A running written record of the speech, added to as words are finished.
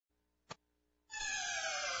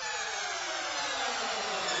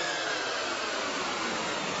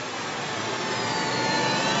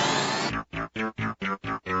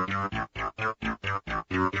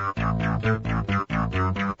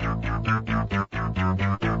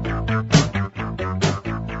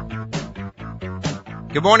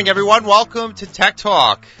Good morning, everyone. Welcome to Tech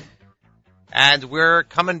Talk. And we're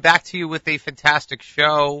coming back to you with a fantastic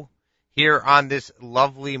show here on this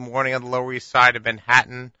lovely morning on the Lower East Side of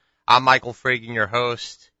Manhattan. I'm Michael Fragan, your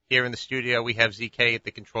host. Here in the studio, we have ZK at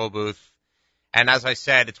the control booth. And as I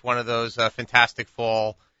said, it's one of those fantastic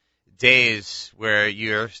fall days where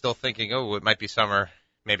you're still thinking, oh, it might be summer.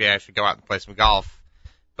 Maybe I should go out and play some golf.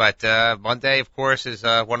 But Monday, of course, is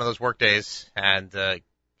one of those work days, and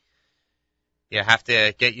you have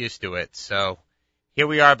to get used to it. So here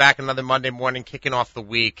we are back another Monday morning, kicking off the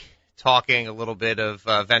week, talking a little bit of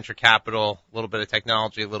venture capital, a little bit of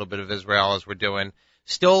technology, a little bit of Israel as we're doing.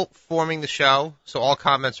 Still forming the show, so all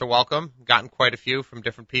comments are welcome. Gotten quite a few from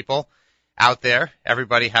different people out there.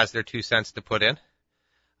 Everybody has their 2 cents to put in,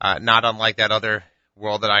 not unlike that other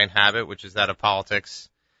world that I inhabit, which is that of politics.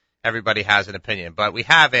 Everybody has an opinion. But we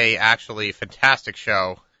have a actually fantastic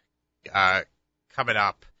show coming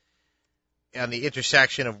up on the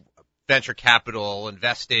intersection of venture capital,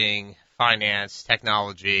 investing, finance,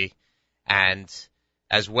 technology, and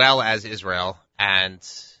as well as Israel, and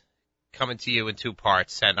coming to you in two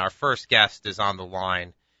parts. And our first guest is on the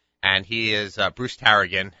line, and he is Bruce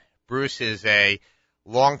Taragin. Bruce is a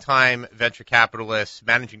longtime venture capitalist,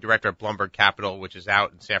 managing director at Bloomberg Capital, which is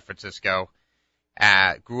out in San Francisco.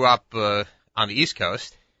 Grew up on the East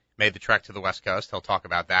Coast, made the trek to the West Coast. He'll talk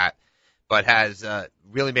about that. But has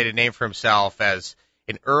really made a name for himself as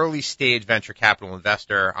an early-stage venture capital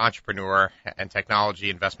investor, entrepreneur, and technology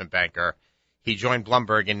investment banker. He joined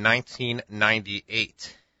Bloomberg in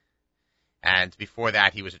 1998. And before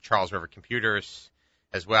that, he was at Charles River Computers,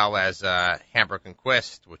 as well as Hambrook &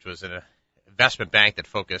 Quist, which was an investment bank that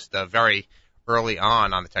focused very early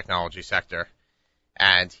on the technology sector.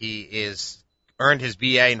 And he is earned his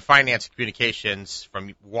BA in Finance and Communications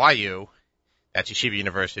from YU, that's Yeshiva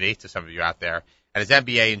University, to some of you out there, and his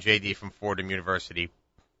MBA and JD from Fordham University.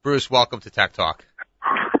 Bruce, welcome to Tech Talk.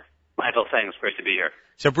 Michael, thanks. Great to be here.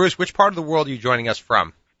 So, Bruce, which part of the world are you joining us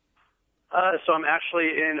from? So I'm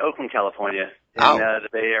actually in Oakland, California, in the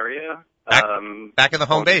Bay Area. Back in the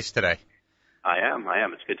home base today. I am.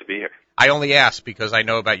 It's good to be here. I only ask because I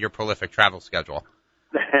know about your prolific travel schedule.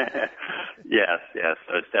 Yes.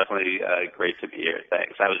 So it's definitely great to be here.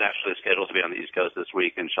 Thanks. I was actually scheduled to be on the East Coast this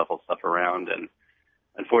week and shuffle stuff around, and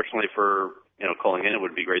unfortunately for calling in, it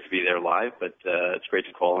would be great to be there live, but it's great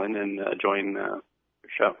to call in and join your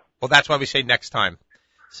show. Well, that's why we say next time.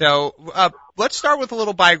 So let's start with a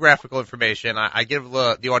little biographical information. I give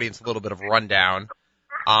the audience a little bit of a rundown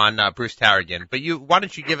on Bruce Taragin, but why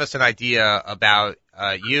don't you give us an idea about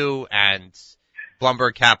you and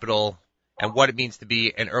Bloomberg Capital and what it means to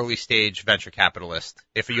be an early-stage venture capitalist.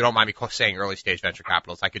 If you don't mind me saying early-stage venture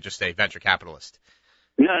capitalist, I could just say venture capitalist.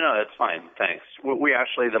 No, that's fine. Thanks. We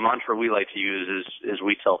actually, the mantra we like to use is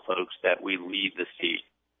we tell folks that we lead the seed.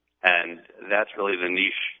 And that's really the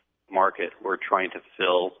niche market we're trying to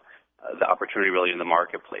fill. The opportunity really in the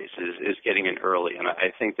marketplace is getting in early. And I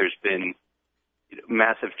think there's been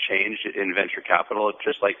massive change in venture capital,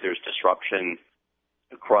 just like there's disruption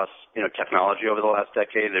across technology over the last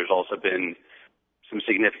decade. There's also been some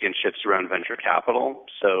significant shifts around venture capital,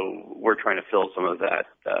 so we're trying to fill some of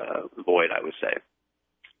that void, I would say.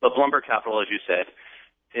 But Bloomberg Capital, as you said,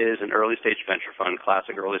 is an early-stage venture fund,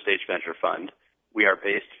 classic early-stage venture fund. We are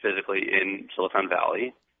based physically in Silicon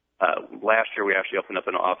Valley. Last year, we actually opened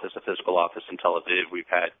up an office, a physical office in Tel Aviv.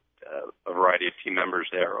 We've had a variety of team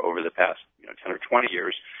members there over the past 10 or 20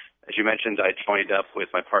 years. As you mentioned, I joined up with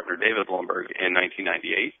my partner David Bloomberg in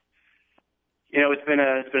 1998. It's been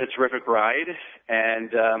a terrific ride,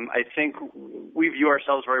 and I think we view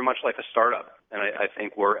ourselves very much like a startup. And I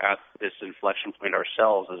think we're at this inflection point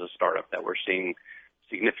ourselves as a startup that we're seeing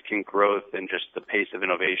significant growth and just the pace of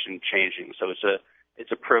innovation changing. So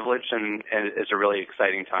it's a privilege and it's a really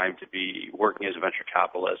exciting time to be working as a venture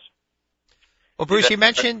capitalist. Well, Bruce, you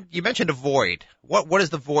mentioned a void. What is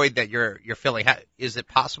the void that you're filling? Is it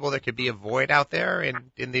possible there could be a void out there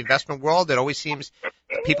in the investment world? It always seems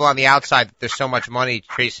to people on the outside that there's so much money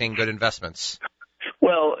chasing good investments.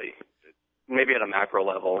 Well, maybe at a macro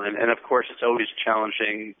level, and of course it's always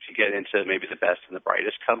challenging to get into maybe the best and the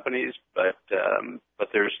brightest companies, but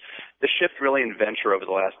there's the shift really in venture over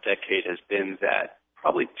the last decade has been that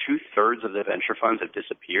probably 2/3 of the venture funds have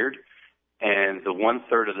disappeared. And the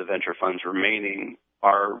 1/3 of the venture funds remaining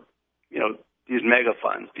are, these mega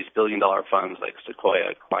funds, these billion-dollar funds like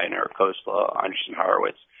Sequoia, Kleiner, Khosla, Andreessen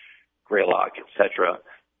Horowitz, Greylock, et cetera.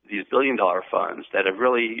 These billion-dollar funds that have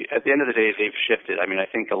really, at the end of the day, they've shifted. I mean, I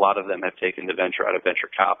think a lot of them have taken the venture out of venture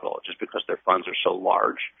capital just because their funds are so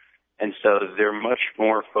large. And so they're much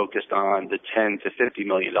more focused on the $10 to $50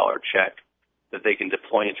 million check that they can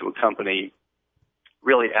deploy into a company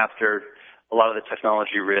really after a lot of the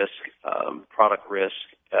technology risk, product risk,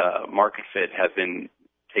 market fit have been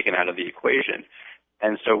taken out of the equation.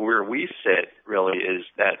 And so where we sit really is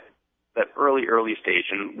that early stage,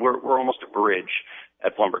 and we're almost a bridge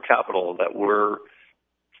at Blumberg Capital, that we're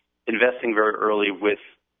investing very early with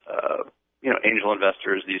angel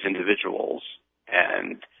investors, these individuals,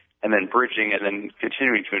 and then bridging and then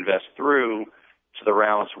continuing to invest through to the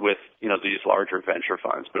rounds with these larger venture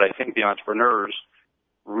funds. But I think the entrepreneurs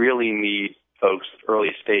really need folks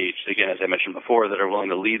early stage, again, as I mentioned before, that are willing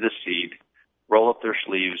to lead the seed, roll up their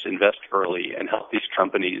sleeves, invest early, and help these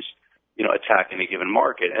companies attack any given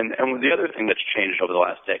market. And the other thing that's changed over the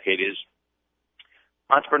last decade is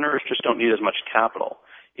entrepreneurs just don't need as much capital.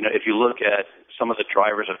 If you look at some of the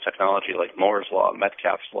drivers of technology like Moore's Law,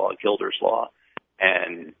 Metcalfe's Law, Gilder's Law,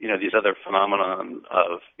 and these other phenomenon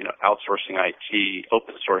of outsourcing IT,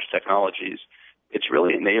 open source technologies, it's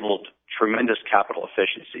really enabled tremendous capital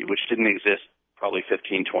efficiency, which didn't exist probably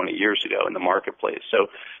 15, 20 years ago in the marketplace. So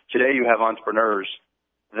today you have entrepreneurs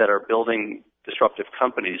that are building disruptive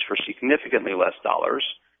companies for significantly less dollars.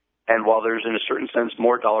 And while there's in a certain sense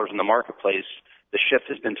more dollars in the marketplace, the shift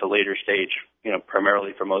has been to later stage,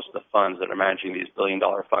 primarily for most of the funds that are managing these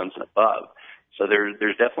billion-dollar funds and above. So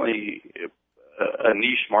there's definitely a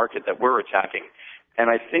niche market that we're attacking. And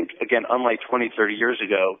I think, again, unlike 20, 30 years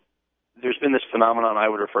ago, there's been this phenomenon I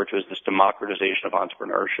would refer to as this democratization of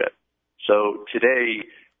entrepreneurship. So today,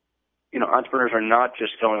 entrepreneurs are not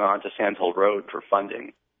just going on to Sand Hill Road for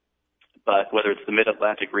funding, but whether it's the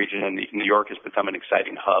Mid-Atlantic region, and New York has become an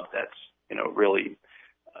exciting hub that's, really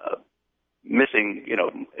missing,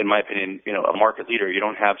 in my opinion, a market leader. You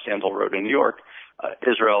don't have Sand Hill Road in New York.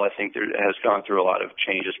 Israel, I think, has gone through a lot of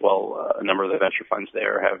change as well. A number of the venture funds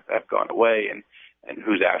there have gone away, and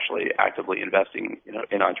who's actually actively investing,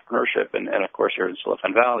 in entrepreneurship, and of course here in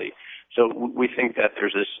Silicon Valley. So we think that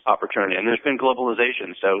there's this opportunity, and there's been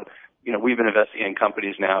globalization. So, we've been investing in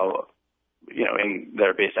companies now, that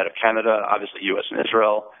are based out of Canada, obviously U.S. and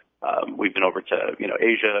Israel. We've been over to,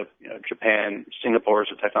 Asia, Japan, Singapore is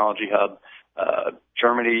a technology hub.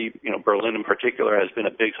 Germany, Berlin in particular has been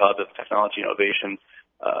a big hub of technology innovation,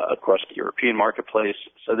 across the European marketplace.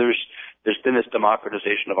 So there's been this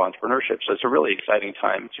democratization of entrepreneurship. So it's a really exciting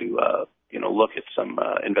time to, look at some,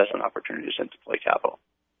 investment opportunities and deploy capital.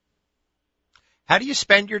 How do you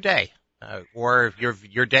spend your day? Or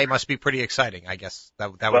your day must be pretty exciting, I guess.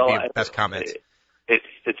 That would be the best comment.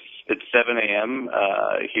 It's 7 a.m.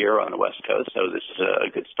 Here on the West Coast, so this is a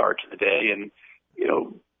good start to the day. And,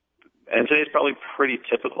 and today's probably pretty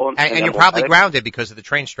typical. And you're probably grounded because of the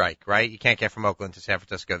train strike, right? You can't get from Oakland to San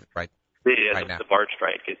Francisco, right? Yeah, right now. The BART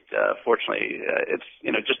strike. Fortunately,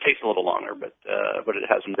 it's just takes a little longer, but it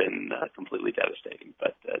hasn't been completely devastating.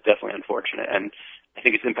 But definitely unfortunate, and I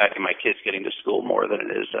think it's impacting my kids getting to school more than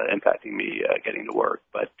it is impacting me getting to work.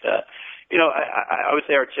 But I would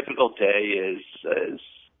say our typical day is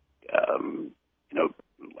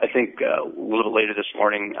I think a little bit later this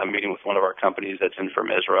morning I'm meeting with one of our companies that's in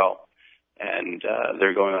from Israel, and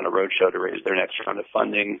they're going on a roadshow to raise their next round of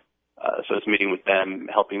funding. So it's meeting with them,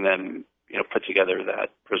 helping them, put together that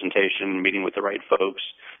presentation, meeting with the right folks.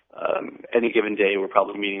 Any given day, we're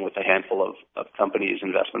probably meeting with a handful of companies,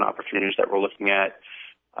 investment opportunities that we're looking at.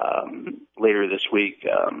 Later this week,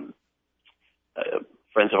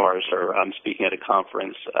 friends of ours are speaking at a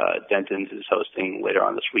conference. Denton's is hosting later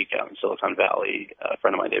on this week out in Silicon Valley. A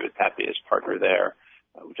friend of mine, David Pappy, is partner there.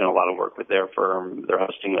 We've done a lot of work with their firm. They're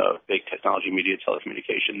hosting a big technology, media,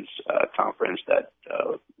 telecommunications conference that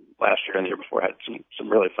last year and the year before had some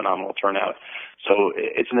really phenomenal turnout. So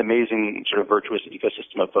it's an amazing sort of virtuous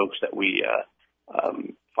ecosystem of folks that we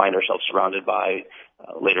find ourselves surrounded by.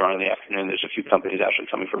 Later on in the afternoon, there's a few companies actually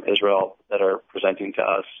coming from Israel that are presenting to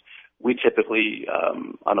us. We typically,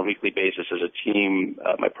 on a weekly basis as a team,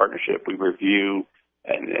 my partnership, we review.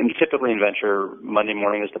 And typically in venture, Monday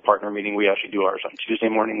morning is the partner meeting. We actually do ours on Tuesday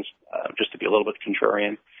mornings, just to be a little bit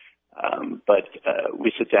contrarian. But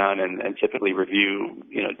we sit down and typically review,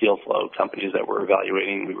 deal flow, companies that we're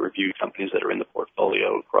evaluating. We review companies that are in the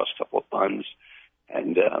portfolio across a couple of funds,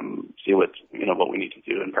 and see what we need to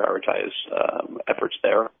do and prioritize efforts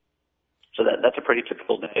there. So that's a pretty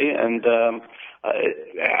typical day. And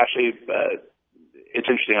actually, it's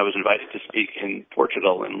interesting. I was invited to speak in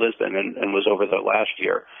Portugal, in Lisbon, and was over there last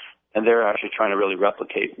year. And they're actually trying to really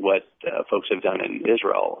replicate what folks have done in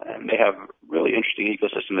Israel. And they have really interesting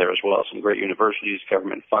ecosystem there as well. Some great universities,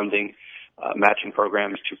 government funding, matching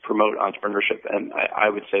programs to promote entrepreneurship. And I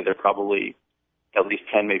would say they're probably at least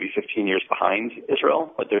 10, maybe 15 years behind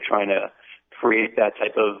Israel, but they're trying to create that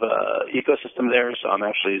type of ecosystem there. So I'm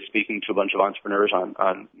actually speaking to a bunch of entrepreneurs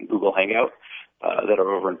on Google Hangout that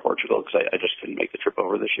are over in Portugal because I just couldn't make the trip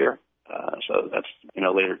over this year. So that's,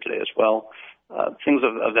 later today as well. Things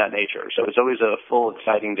of that nature. So it's always a full,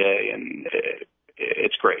 exciting day, and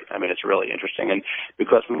it's great. I mean, it's really interesting. And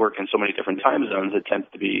because we work in so many different time zones, it tends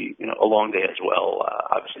to be, a long day as well,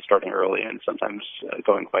 obviously starting early and sometimes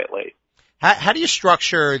going quite late. How do you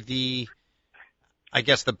structure the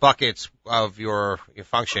buckets of your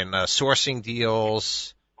function, sourcing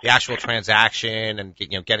deals, the actual transaction, and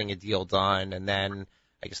getting a deal done, and then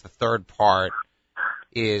I guess the third part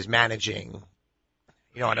is managing,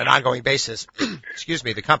 on an ongoing basis,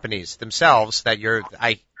 the companies themselves that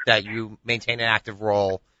you maintain an active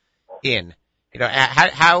role in.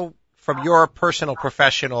 How from your personal,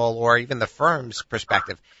 professional, or even the firm's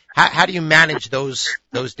perspective, how do you manage those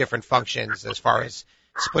different functions as far as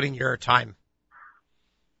splitting your time?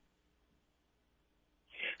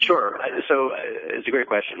 Sure. So it's a great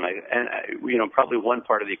question, Mike. And, probably one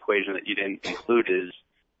part of the equation that you didn't include is,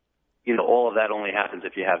 all of that only happens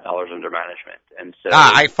if you have dollars under management. And so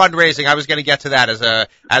fundraising, I was going to get to that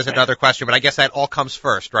as another question, but I guess that all comes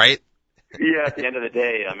first, right? Yeah, at the end of the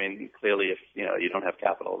day, I mean, clearly if, you don't have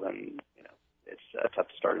capital, then, it's tough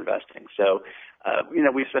to start investing. So,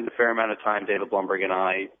 we've spent a fair amount of time, David Blumberg and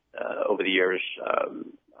I, over the years,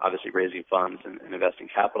 obviously raising funds and investing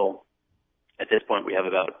capital. At this point, we have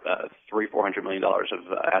about $400 million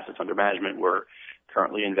of assets under management. We're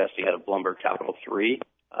currently investing out of Blumberg Capital 3.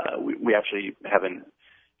 We actually haven't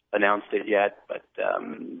announced it yet, but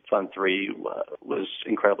Fund 3 was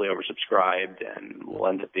incredibly oversubscribed and will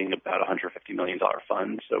end up being about a $150 million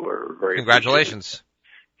fund. So we're very Congratulations.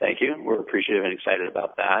 Thank you. We're appreciative and excited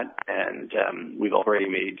about that. And we've already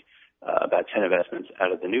made about 10 investments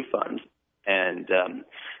out of the new fund. And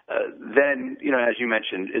then, as you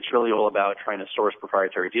mentioned, it's really all about trying to source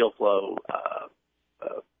proprietary deal flow,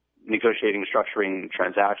 negotiating, structuring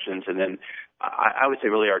transactions, and then I would say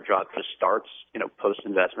really our job just starts,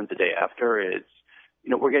 post-investment the day after. It's,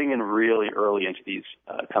 we're getting in really early into these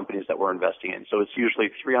companies that we're investing in. So it's usually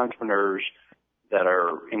 3 entrepreneurs that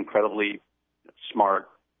are incredibly smart,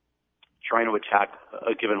 trying to attack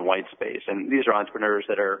a given white space. And these are entrepreneurs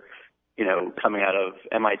that are, coming out of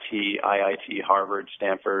MIT, IIT, Harvard,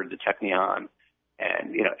 Stanford, the Technion,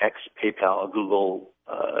 and, ex-PayPal, Google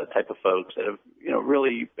type of folks that have,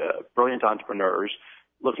 really brilliant entrepreneurs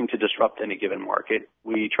looking to disrupt any given market.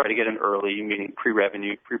 We try to get in early, meaning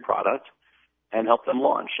pre-revenue, pre-product, and help them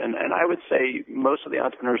launch. And I would say most of the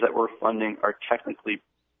entrepreneurs that we're funding are technically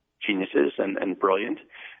geniuses and brilliant.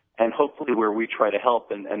 And hopefully where we try to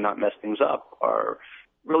help and not mess things up are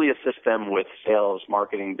really assist them with sales,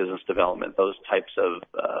 marketing, business development, those types of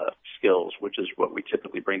skills, which is what we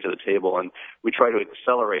typically bring to the table. And we try to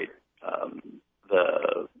accelerate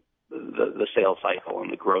the sales cycle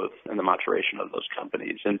and the growth and the maturation of those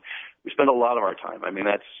companies. And we spend a lot of our time. I mean,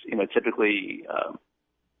 that's, typically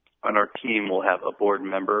on our team we'll have a board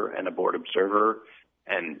member and a board observer.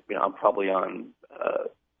 And, I'm probably on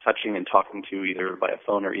touching and talking to either by a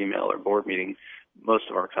phone or email or board meeting most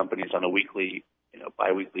of our companies on a weekly,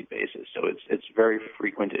 biweekly basis. So it's very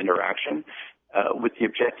frequent interaction with the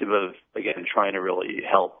objective of, again, trying to really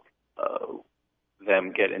help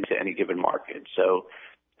them get into any given market. So,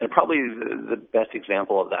 and probably the best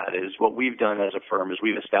example of that is what we've done as a firm is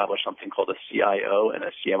we've established something called a CIO and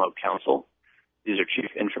a CMO council. These are chief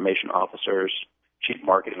information officers, chief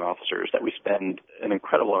marketing officers that we spend an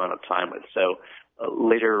incredible amount of time with. So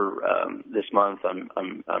later this month, I'm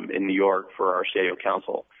in New York for our CIO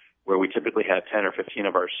council, where we typically have 10 or 15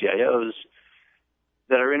 of our CIOs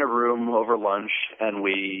that are in a room over lunch, and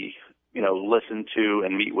we, listen to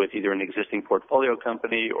and meet with either an existing portfolio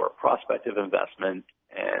company or a prospective investment.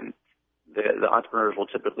 And the entrepreneurs will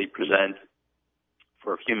typically present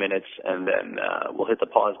for a few minutes, and then we'll hit the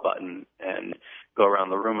pause button and go around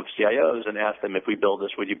the room of CIOs and ask them, if we build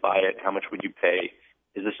this, would you buy it? How much would you pay?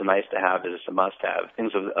 Is this a nice to have? Is this a must have?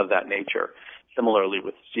 Things of that nature. Similarly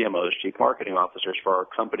with CMOs, chief marketing officers, for our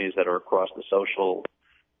companies that are across the social,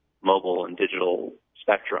 mobile, and digital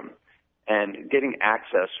spectrum. And getting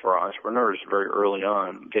access for our entrepreneurs very early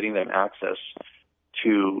on, getting them access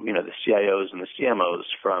to, the CIOs and the CMOs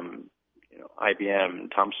from,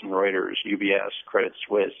 IBM, Thomson Reuters, UBS, Credit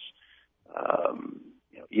Suisse,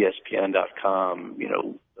 ESPN.com,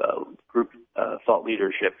 group thought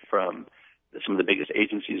leadership from some of the biggest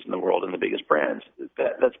agencies in the world and the biggest brands.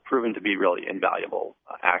 That's proven to be really invaluable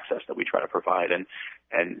access that we try to provide. And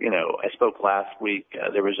I spoke last week.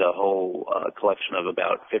 There was a whole collection of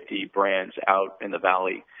about 50 brands out in the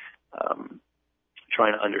Valley,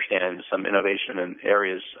 trying to understand some innovation in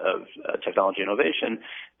areas of technology innovation,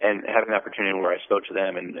 and having the opportunity where I spoke to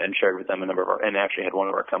them and shared with them a number of and actually had one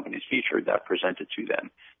of our companies featured that presented to them.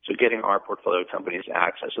 So getting our portfolio companies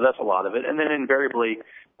access. So that's a lot of it. And then invariably,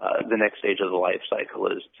 the next stage of the life cycle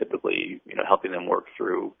is typically, helping them work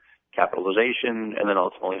through capitalization and then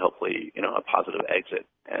ultimately, hopefully, a positive exit.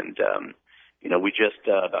 And, we just,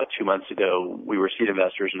 about 2 months ago, we were seed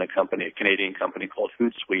investors in a Canadian company called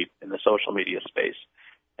Hootsuite in the social media space.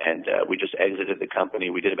 And we just exited the company.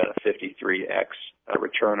 We did about a 53x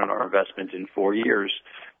return on our investment in 4 years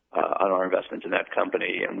on our investment in that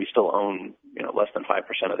company. And we still own, less than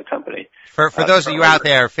 5% of the company. For those of you out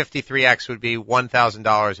there, 53x would be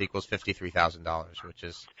 $1,000 equals $53,000,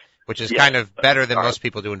 which is kind of better than most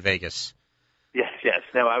people do in Vegas. Yes.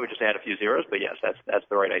 No, I would just add a few zeros, but yes, that's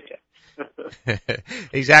the right idea.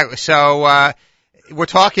 Exactly. So we're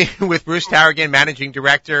talking with Bruce Taragin, managing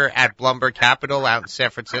director at Blumberg Capital out in San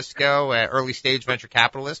Francisco, early stage venture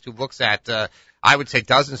capitalist who looks at, I would say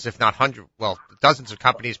dozens, if not hundreds, dozens of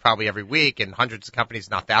companies probably every week and hundreds of companies,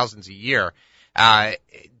 not thousands a year.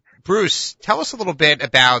 Bruce, tell us a little bit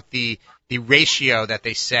about the ratio that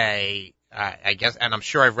they say, I guess, and I'm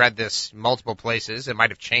sure I've read this multiple places. It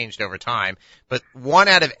might have changed over time, but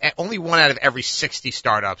only one out of every 60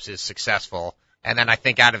 startups is successful. And then I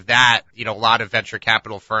think out of that, a lot of venture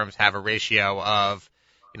capital firms have a ratio of,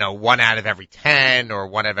 1 out of every 10 or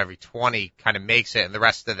 1 out of every 20 kind of makes it, and the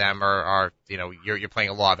rest of them are you're playing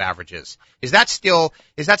a law of averages. Is that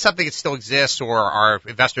something that still exists, or are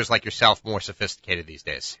investors like yourself more sophisticated these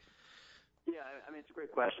days? Yeah, it's a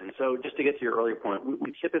great question. So just to get to your earlier point,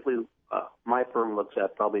 we typically, my firm looks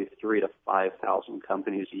at probably 3,000 to 5,000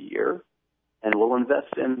 companies a year, and we'll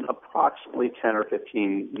invest in approximately 10 or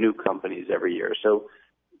 15 new companies every year. So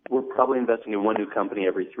we're probably investing in one new company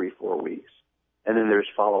every 3-4 weeks. And then there's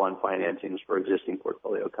follow-on financings for existing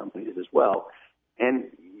portfolio companies as well. And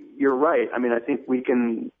you're right. I think we've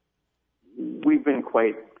been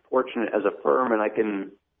quite fortunate as a firm, and I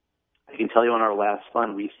can tell you on our last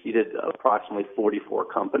fund, we seeded approximately 44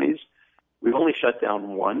 companies. We've only shut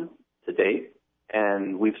down one to date,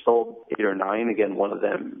 and we've sold 8 or 9. Again, one of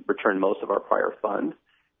them returned most of our prior fund.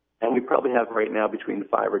 And we probably have right now between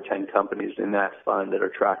 5 or 10 companies in that fund that are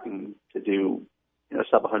tracking to do,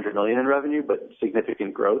 sub $100 million in revenue, but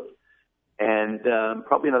significant growth. And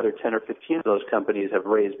probably another 10 or 15 of those companies have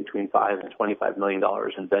raised between $5 and $25 million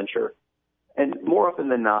in venture. And more often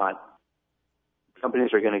than not,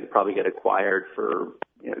 companies are going to probably get acquired for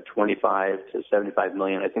 25 to 75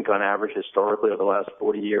 million. I think on average, historically, over the last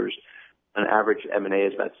 40 years, an average M&A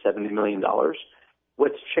is about $70 million.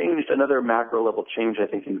 What's changed, another macro level change, I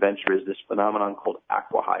think, in venture is this phenomenon called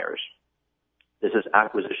acqui-hires. This is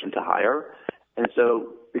acquisition to hire. And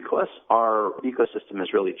so because our ecosystem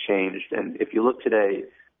has really changed, and if you look today,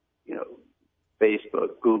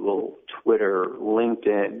 Facebook, Google, Twitter,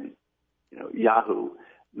 LinkedIn, Yahoo,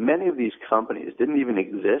 many of these companies didn't even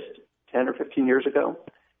exist 10 or 15 years ago.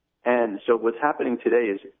 And so what's happening today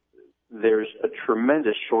is there's a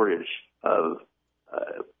tremendous shortage of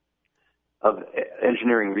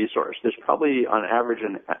engineering resource. There's probably, on average,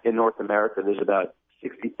 in North America, there's about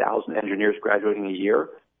 60,000 engineers graduating a year,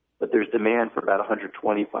 but there's demand for about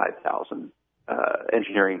 125,000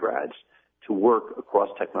 engineering grads to work across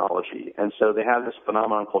technology. And so they have this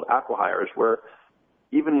phenomenon called acqui-hires, where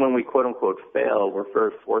even when we quote-unquote fail, we're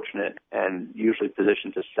very fortunate and usually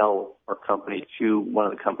positioned to sell our company to one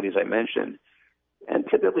of the companies I mentioned. And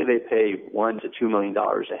typically they pay $1 to $2 million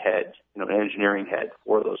a head, an engineering head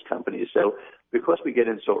for those companies. So because we get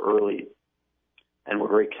in so early and we're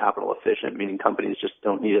very capital efficient, meaning companies just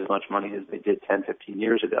don't need as much money as they did 10, 15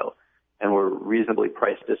 years ago, and we're reasonably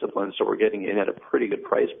price disciplined, so we're getting in at a pretty good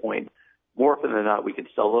price point. More often than not, we could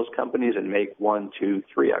sell those companies and make 1, 2,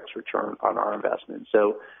 3x return on our investment.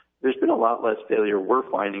 So there's been a lot less failure we're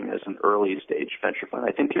finding as an early stage venture fund.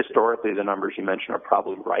 I think historically the numbers you mentioned are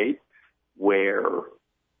probably right, where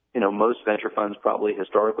most venture funds, probably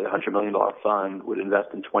historically a $100 million fund, would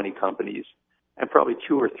invest in 20 companies, and probably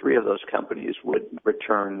 2 or 3 of those companies would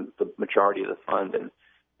return the majority of the fund,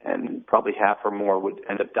 and probably half or more would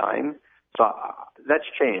end up dying. So that's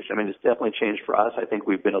changed. It's definitely changed for us. I think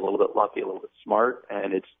we've been a little bit lucky, a little bit smart,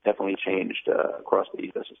 and it's definitely changed across the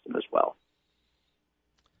ecosystem as well.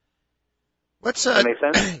 Does that make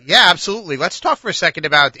sense? Yeah, absolutely. Let's talk for a second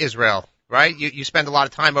about Israel, right? You spend a lot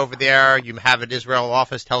of time over there. You have an Israel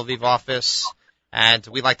office, Tel Aviv office, and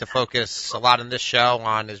we like to focus a lot on this show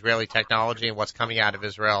on Israeli technology and what's coming out of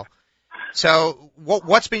Israel. So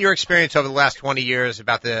what's been your experience over the last 20 years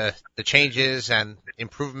about the changes and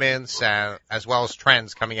improvements as well as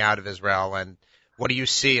trends coming out of Israel, and what do you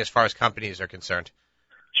see as far as companies are concerned?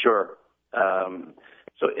 Sure.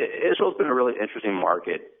 So Israel's been a really interesting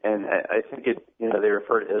market, and I think they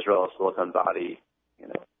refer to Israel as Silicon Valley,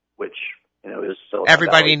 which, is Silicon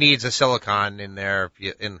Everybody Valley. needs a silicon in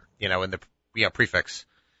the prefix.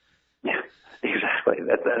 Yeah, exactly.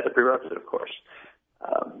 That's a prerequisite, of course.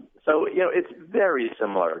 So it's very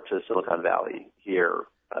similar to Silicon Valley here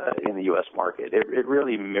in the U.S. market. It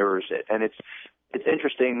really mirrors it, and it's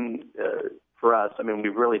interesting for us. I mean,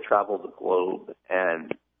 we've really traveled the globe,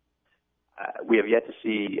 and we have yet to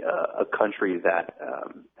see a country that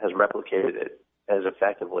has replicated it as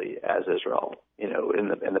effectively as Israel,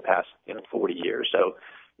 in the past 40 years. So,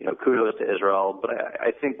 kudos to Israel, but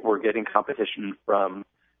I think we're getting competition from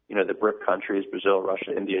the BRIC countries, Brazil,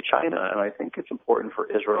 Russia, India, China, and I think it's important for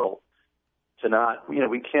Israel to not,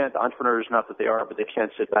 we can't, entrepreneurs, not that they are, but they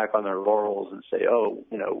can't sit back on their laurels and say, oh,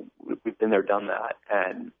 we've been there, done that,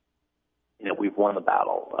 and, we've won the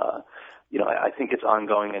battle. I think it's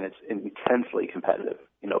ongoing and it's intensely competitive,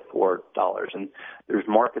 for dollars. And there's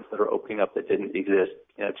markets that are opening up that didn't exist,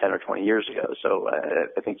 10 or 20 years ago. So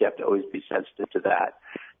I think you have to always be sensitive to that.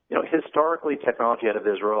 Historically, technology out of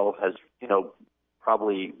Israel has,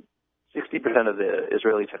 probably 60% of the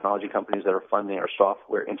Israeli technology companies that are funding are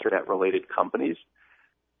software, internet-related companies.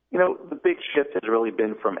 The big shift has really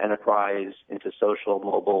been from enterprise into social,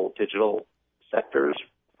 mobile, digital sectors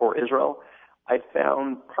for Israel. I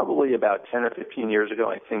found probably about 10 or 15 years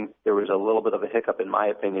ago, I think there was a little bit of a hiccup, in my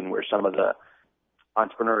opinion, where some of the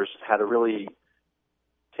entrepreneurs had to really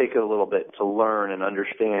take a little bit to learn and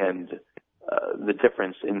understand the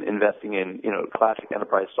difference in investing in, classic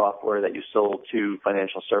enterprise software that you sold to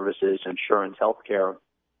financial services, insurance, healthcare,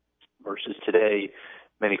 versus today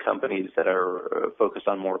many companies that are focused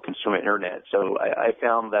on more consumer internet. So I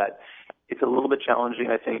found that it's a little bit challenging,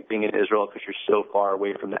 I think, being in Israel because you're so far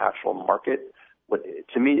away from the actual market.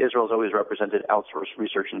 To me, Israel's always represented outsourced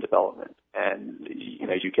research and development. And,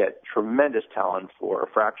 you get tremendous talent for a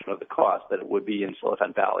fraction of the cost that it would be in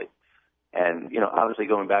Silicon Valley. And, obviously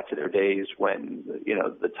going back to their days when,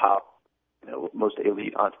 the top, most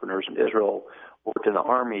elite entrepreneurs in Israel worked in the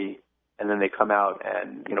army, and then they come out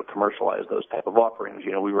and, commercialize those type of offerings.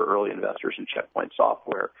 We were early investors in Checkpoint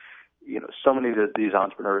Software. So many of these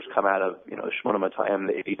entrepreneurs come out of, Shmona Matayim,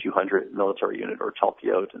 the 8200 military unit, or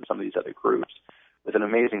Talpiot, and some of these other groups with an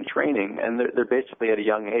amazing training. And they're basically at a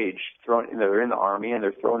young age they're in the army, and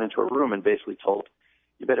they're thrown into a room and basically told,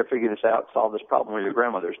 you better figure this out, solve this problem, or your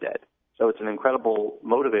grandmother's dead. So it's an incredible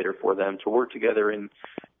motivator for them to work together in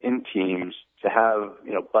teams, to have,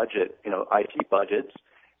 budget, IT budgets.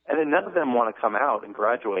 And then none of them want to come out and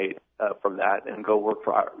graduate from that and go work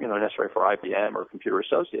for, necessarily for IBM or Computer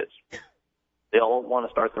Associates. They all want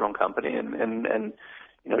to start their own company and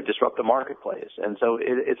disrupt the marketplace. And so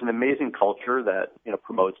it's an amazing culture that,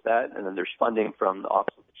 promotes that. And then there's funding from the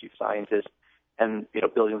Office of the Chief Scientist and,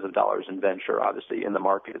 billions of dollars in venture, obviously, in the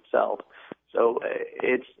market itself. So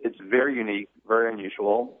it's very unique, very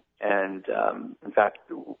unusual. And, in fact,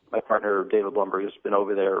 my partner, David Blumberg, has been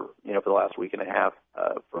over there, for the last week and a half,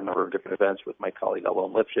 for a number of different events with my colleague,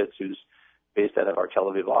 Alon Lipschitz, who's based out of our Tel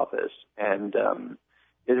Aviv office. And,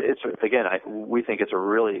 we think it's a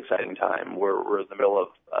really exciting time. We're in the middle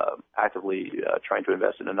of, actively, trying to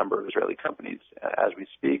invest in a number of Israeli companies as we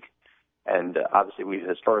speak. And obviously, we've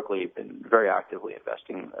historically been very actively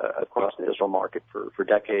investing across the Israel market for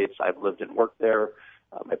decades. I've lived and worked there.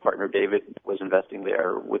 My partner, David, was investing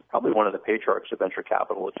there with probably one of the patriarchs of venture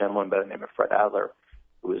capital, a gentleman by the name of Fred Adler,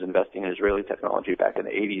 who was investing in Israeli technology back in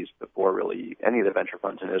the 80s before really any of the venture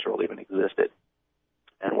funds in Israel even existed.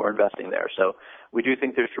 And we're investing there. So we do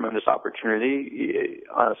think there's tremendous opportunity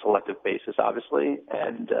on a selective basis, obviously.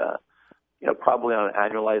 And, probably on an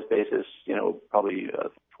annualized basis, probably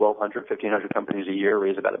 1,200, 1,500 companies a year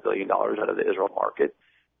raise about $1 billion out of the Israel market.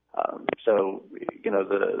 So,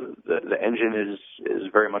 the engine is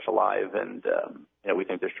very much alive, and, we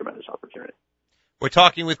think there's tremendous opportunity. We're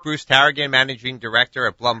talking with Bruce Taragin, Managing Director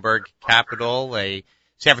at Blumberg Capital, a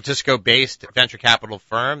San Francisco-based venture capital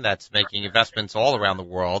firm that's making investments all around the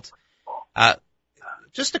world.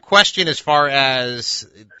 Just a question as far as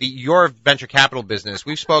your venture capital business.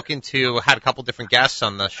 We've had a couple different guests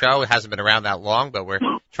on the show. It hasn't been around that long, but we're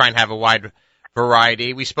trying to have a wide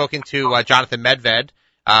variety. We've spoken to Jonathan Medved,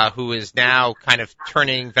 who is now kind of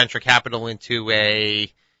turning venture capital into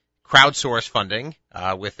a crowdsource funding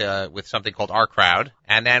with something called Our Crowd.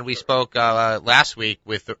 And then we spoke last week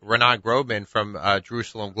with Renan Grobman from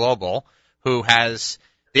Jerusalem Global,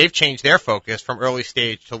 they've changed their focus from early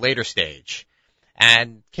stage to later stage.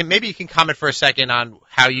 And maybe you can comment for a second on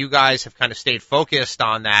how you guys have kind of stayed focused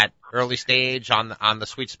on that early stage, on the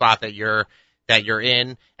sweet spot that you're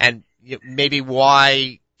in, and maybe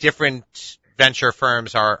why different venture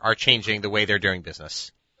firms are changing the way they're doing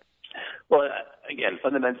business? Well, again,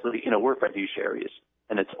 fundamentally, we're fiduciaries,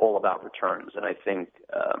 and it's all about returns. And I think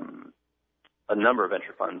a number of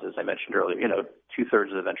venture funds, as I mentioned earlier, 2/3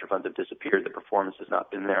 of the venture funds have disappeared. The performance has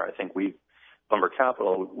not been there. I think Lumber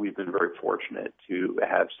Capital, we've been very fortunate to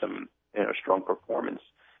have some, strong performance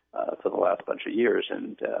for the last bunch of years.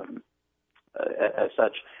 And as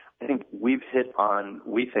such, I think we've hit on,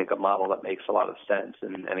 we think, a model that makes a lot of sense.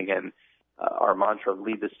 And again, our mantra,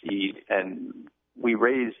 lead the seed, and we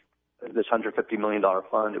raised this $150 million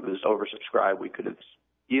fund. It was oversubscribed. We could have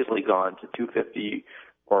easily gone to 250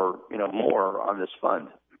 or, more on this fund.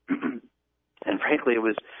 And frankly, it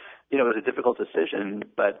was a difficult decision,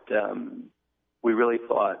 but we really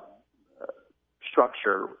thought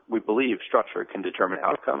we believe structure can determine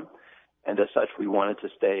outcome. And as such, we wanted to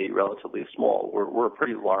stay relatively small. We're a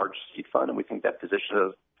pretty large seed fund, and we think that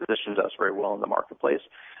positions us very well in the marketplace.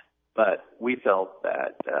 But we felt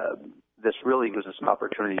that this really gives us an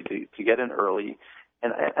opportunity to get in early.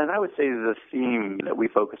 And I would say the theme that we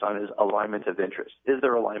focus on is alignment of interest. Is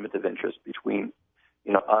there alignment of interest between,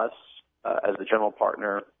 us as the general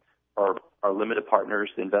partner, our limited partners,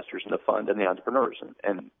 the investors in the fund, and the entrepreneurs?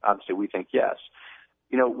 And obviously, we think yes.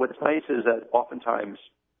 What's nice is that oftentimes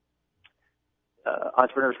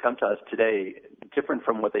entrepreneurs come to us today different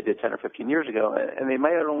from what they did 10 or 15 years ago, and they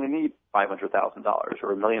might only need $500,000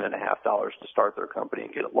 or $1.5 million to start their company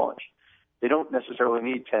and get it launched. They don't necessarily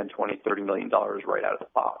need $10, $20, $30 million right out of the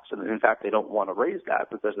box. And in fact, they don't want to raise that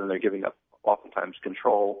because then they're giving up oftentimes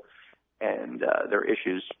control and their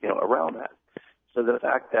issues, around that. So the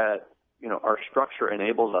fact that, our structure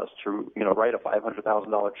enables us to, write a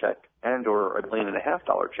 $500,000 check and or $1.5 million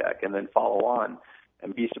check and then follow on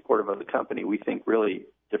and be supportive of the company, we think really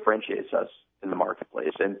differentiates us in the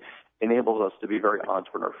marketplace and enables us to be very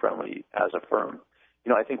entrepreneur friendly as a firm.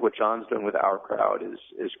 I think what John's doing with Our Crowd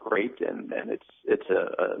is great, and it's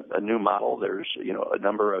a new model. There's a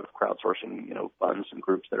number of crowdsourcing funds and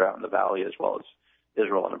groups that are out in the Valley as well as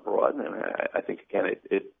Israel and abroad, and I think again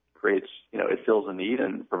it creates it fills a need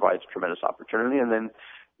and provides tremendous opportunity. And then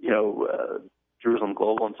Jerusalem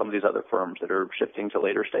Global and some of these other firms that are shifting to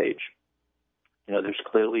later stage. There's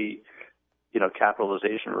clearly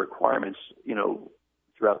capitalization requirements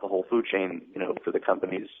throughout the whole food chain for the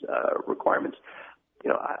company's requirements.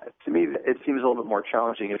 To me, it seems a little bit more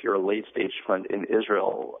challenging if you're a late-stage fund in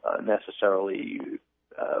Israel, necessarily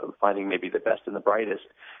finding maybe the best and the brightest,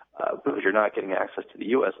 because you're not getting access to the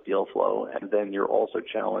U.S. deal flow, and then you're also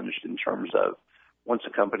challenged in terms of once a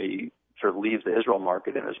company sort of leaves the Israel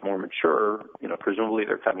market and is more mature, presumably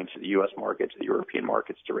they're coming to the U.S. market, to the European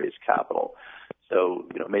markets to raise capital. So,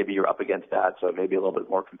 maybe you're up against that, so maybe a little bit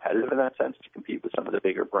more competitive in that sense to compete with some of the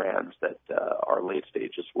bigger brands that are late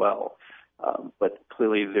stage as well. But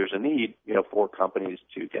clearly there's a need, for companies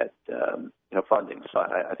to get, funding. So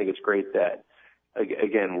I think it's great that,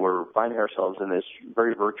 again, we're finding ourselves in this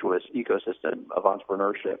very virtuous ecosystem of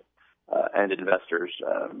entrepreneurship and investors.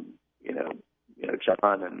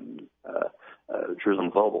 John and Jerusalem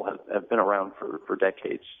Global have been around for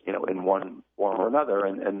decades, in one form or another,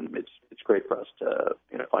 and it's great for us to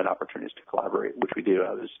find opportunities to collaborate, which we do.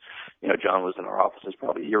 John was in our offices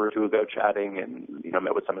probably a year or two ago chatting, and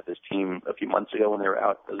met with some of his team a few months ago when they were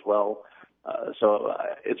out as well. So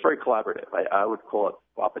it's very collaborative. I would call it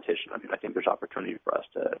competition. I think there's opportunity for us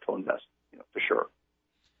to invest, for sure.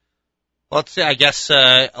 Well, let's say, I guess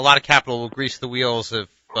a lot of capital will grease the wheels of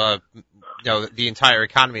the entire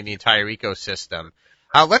economy and the entire ecosystem.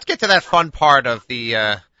 Let's get to that fun part of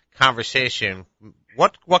the conversation.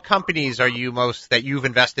 What companies are you that you've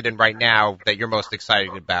invested in right now that you're most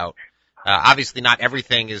excited about? Obviously, not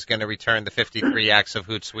everything is going to return the 53x of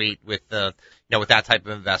Hootsuite with with that type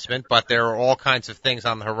of investment, but there are all kinds of things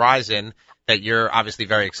on the horizon that you're obviously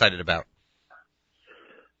very excited about.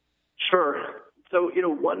 Sure. So,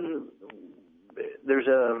 there's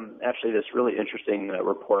actually this really interesting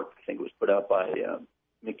report, I think it was put out by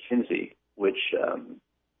McKinsey, which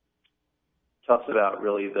talks about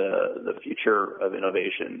really the future of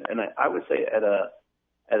innovation. And I would say at a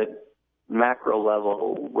macro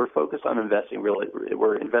level, we're focused on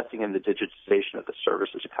we're investing in the digitization of the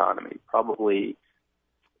services economy. Probably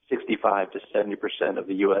 65 to 70% of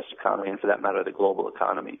the U.S. economy, and for that matter, the global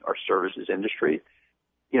economy, are services industry.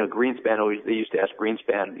 Greenspan, they used to ask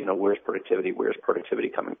Greenspan, where's productivity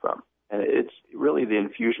coming from? And it's really the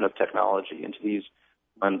infusion of technology into these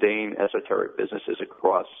mundane, esoteric businesses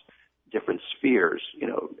across different spheres,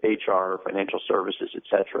 HR, financial services, et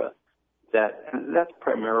cetera. That's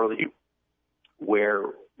primarily where,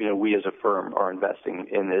 we as a firm are investing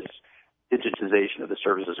in this digitization of the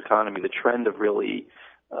services economy. The trend of really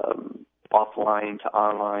offline to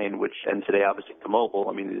online, and today obviously to mobile.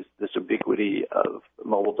 I mean, this ubiquity of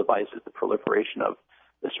mobile devices, the proliferation of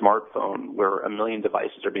the smartphone, where 1 million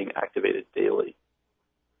devices are being activated daily.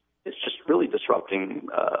 It's just really disrupting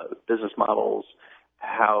business models,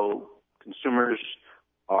 how consumers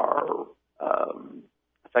are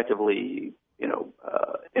effectively,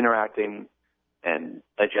 interacting and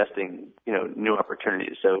digesting, new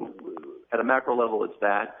opportunities. So at a macro level, it's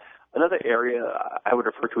that. Another area I would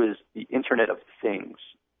refer to is the Internet of Things,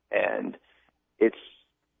 and it's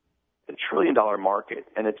a $1 trillion market,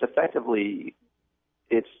 and it's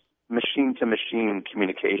machine-to-machine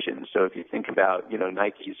communication. So if you think about,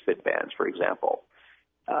 Nike's Fitbands, for example,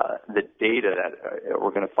 the data that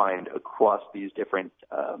we're going to find across these different,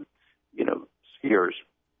 spheres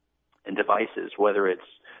and devices, whether it's,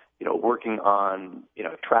 working on,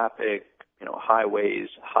 traffic, highways,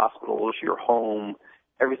 hospitals, your home,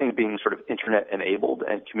 everything being sort of internet enabled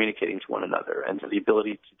and communicating to one another. And so the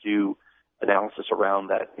ability to do analysis around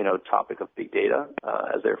that, topic of big data,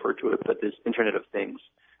 as they refer to it, but this Internet of Things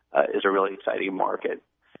is a really exciting market.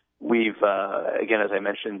 We've, again, as I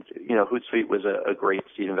mentioned, Hootsuite was a great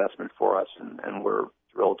seed investment for us, and we're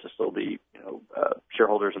thrilled to still be,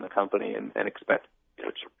 shareholders in the company and expect,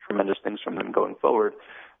 tremendous things from them going forward.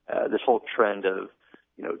 This whole trend of,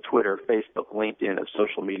 Twitter, Facebook, LinkedIn, of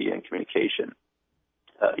social media and communication,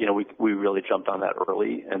 we really jumped on that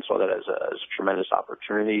early and saw that as a tremendous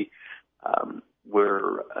opportunity.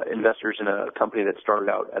 We're investors in a company that started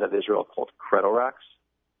out out of Israel called Credorax.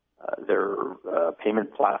 Their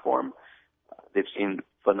payment platform. They've seen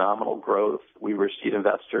phenomenal growth. We were seed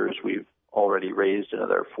investors. We've already raised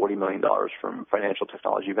another $40 million from Financial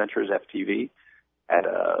Technology Ventures, FTV, at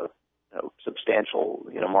a substantial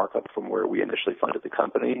markup from where we initially funded the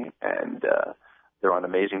company, and they're on an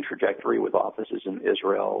amazing trajectory with offices in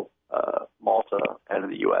Israel, Malta, and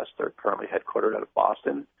in the U.S. They're currently headquartered out of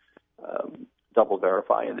Boston. Double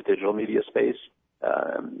Verify in the digital media space.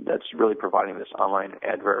 That's really providing this online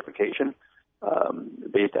ad verification,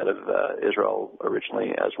 based out of Israel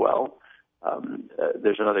originally as well.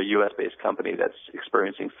 There's another U.S.-based company that's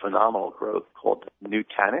experiencing phenomenal growth called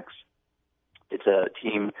Nutanix. It's a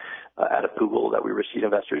team out of Google that we were seed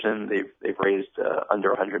investors in. They've raised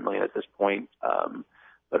under $100 million at this point,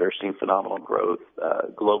 but are seeing phenomenal growth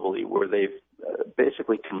globally, where they've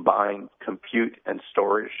basically combined compute and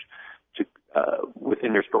storage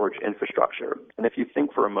within your storage infrastructure. And if you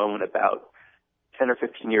think for a moment about 10 or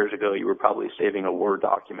 15 years ago, you were probably saving a Word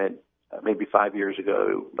document. Maybe 5 years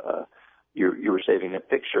ago, you were saving a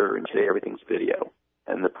picture, and today everything's video.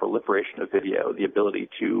 And the proliferation of video, the ability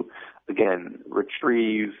to, again,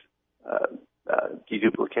 retrieve,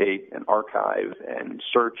 deduplicate, and archive, and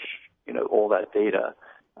search, all that data.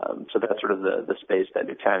 So that's sort of the space that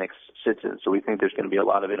Nutanix sits in. So we think there's going to be a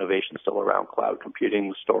lot of innovation still around cloud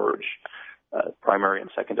computing, storage, primary and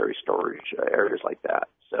secondary storage, areas like that.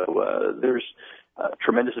 So there's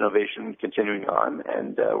tremendous innovation continuing on,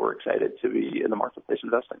 and we're excited to be in the marketplace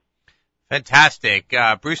investing. Fantastic.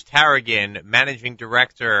 Bruce Taragin, Managing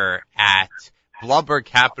Director at Blumberg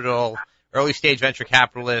Capital, early stage venture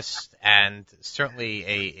capitalist, and certainly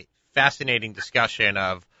a fascinating discussion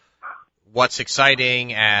of what's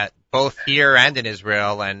exciting at both here and in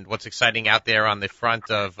Israel, and what's exciting out there on the front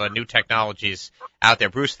of new technologies out there.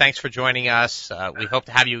 Bruce, thanks for joining us. We hope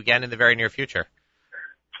to have you again in the very near future.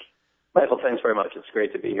 Michael, thanks very much. It's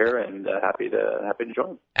great to be here, and happy to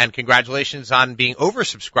join. And congratulations on being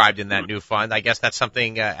oversubscribed in that new fund. I guess that's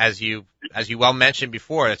something, as you well mentioned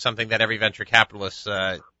before, it's something that every venture capitalist,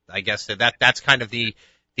 I guess that's kind of the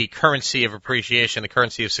currency of appreciation, the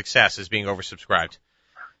currency of success, is being oversubscribed.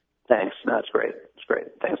 Thanks. No, it's great. It's great.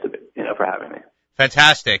 Thanks for having me.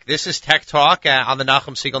 Fantastic. This is Tech Talk on the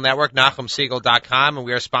Nachum Segal Network, NachumSegal.com, and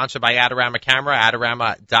we are sponsored by Adorama Camera,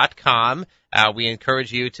 Adorama.com. We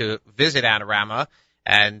encourage you to visit Adorama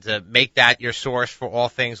and make that your source for all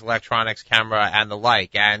things electronics, camera, and the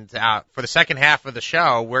like. And for the second half of the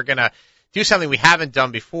show, we're going to do something we haven't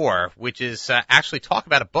done before, which is actually talk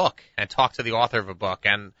about a book and talk to the author of a book.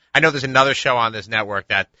 And I know there's another show on this network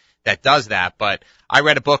that does that, but I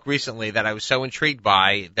read a book recently that I was so intrigued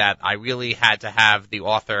by that I really had to have the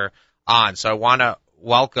author on. So I want to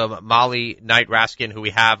welcome Molly Knight Raskin, who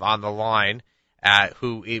we have on the line,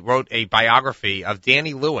 who wrote a biography of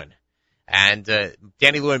Danny Lewin. And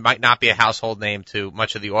Danny Lewin might not be a household name to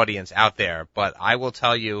much of the audience out there, but I will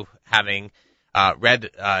tell you, having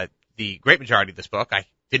read the great majority of this book, I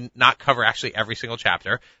did not cover actually every single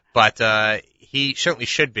chapter, but he certainly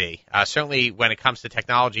should be. Certainly when it comes to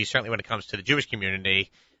technology, certainly when it comes to the Jewish community,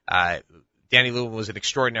 Danny Lewin was an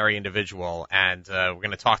extraordinary individual, and we're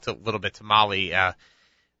going to talk a little bit to Molly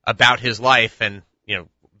about his life and,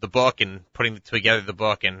 the book and putting together the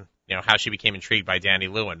book and, how she became intrigued by Danny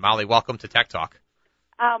Lewin. Molly, welcome to Tech Talk.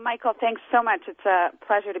 Oh, Michael, thanks so much. It's a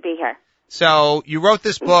pleasure to be here. So you wrote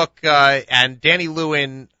this book, and Danny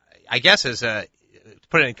Lewin, I guess, to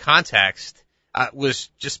put it in context, was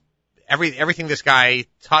just everything this guy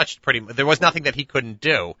touched. There was nothing that he couldn't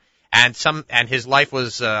do, and his life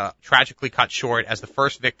was tragically cut short as the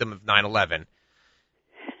first victim of 9/11.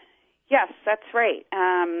 Yes, that's right.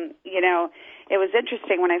 It was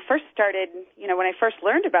interesting when I first started. When I first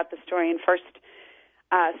learned about the story and first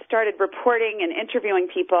started reporting and interviewing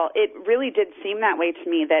people, it really did seem that way to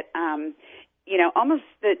me that, almost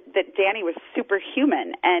that Danny was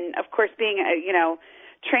superhuman. And of course, being,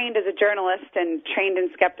 trained as a journalist and trained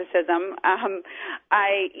in skepticism,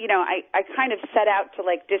 I kind of set out to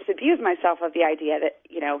disabuse myself of the idea that,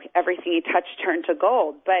 everything he touched turned to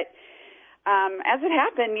gold. But, as it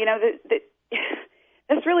happened,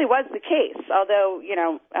 this really was the case, although,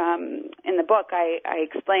 in the book I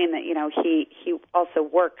explain that, he also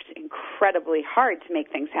worked incredibly hard to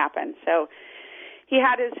make things happen. So he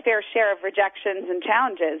had his fair share of rejections and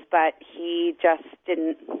challenges, but he just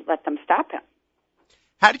didn't let them stop him.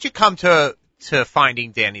 How did you come to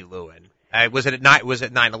finding Danny Lewin? Was it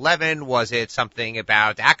 9/11? Was it something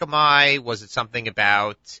about Akamai? Was it something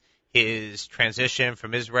about his transition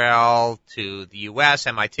from Israel to the U.S.,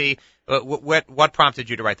 MIT? What prompted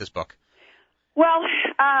you to write this book? Well,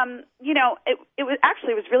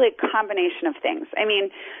 it was really a combination of things. I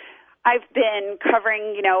mean, I've been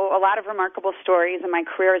covering, a lot of remarkable stories in my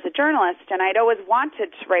career as a journalist, and I'd always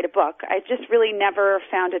wanted to write a book. I just really never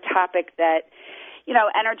found a topic that,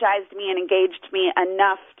 energized me and engaged me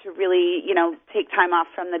enough to really, take time off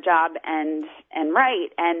from the job and write.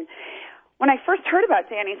 And when I first heard about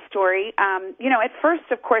Danny's story, at first,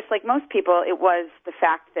 of course, like most people, it was the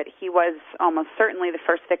fact that he was almost certainly the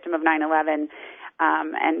first victim of 9/11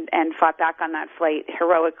 and fought back on that flight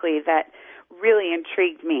heroically that really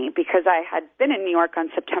intrigued me, because I had been in New York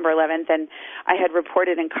on September 11th and I had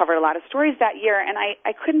reported and covered a lot of stories that year, and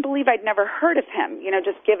I couldn't believe I'd never heard of him,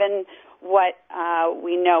 just given what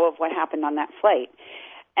we know of what happened on that flight.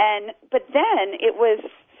 But then it was,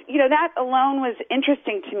 that alone was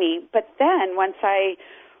interesting to me. But then once I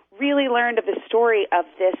really learned of the story of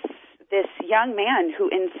this young man who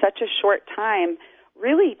in such a short time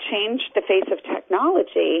really changed the face of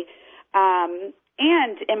technology,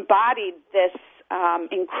 and embodied this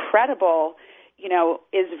incredible,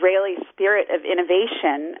 Israeli spirit of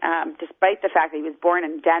innovation, despite the fact that he was born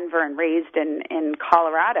in Denver and raised in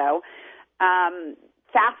Colorado,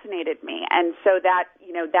 fascinated me. And so that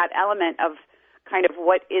element of kind of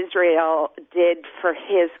what Israel did for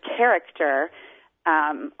his character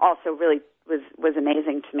also really was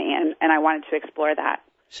amazing to me, and I wanted to explore that.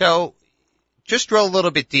 So just drill a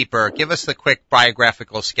little bit deeper. Give us the quick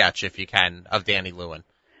biographical sketch, if you can, of Danny Lewin.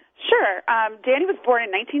 Sure. Danny was born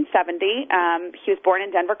in 1970. He was born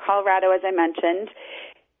in Denver, Colorado, as I mentioned.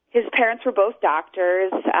 His parents were both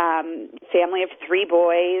doctors, family of 3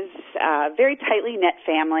 boys, very tightly knit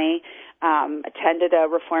family, attended a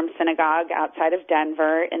Reform synagogue outside of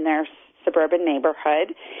Denver in their suburban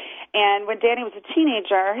neighborhood. And when Danny was a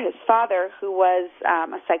teenager, his father, who was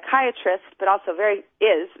a psychiatrist, but also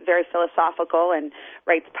is very philosophical and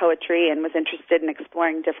writes poetry and was interested in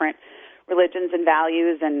exploring different religions and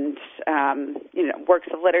values and works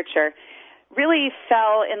of literature, really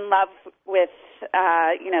fell in love with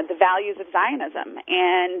the values of Zionism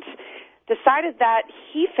and decided that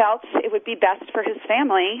he felt it would be best for his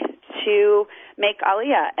family to make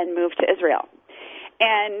Aliyah and move to Israel.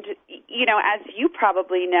 And, as you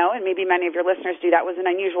probably know, and maybe many of your listeners do, that was an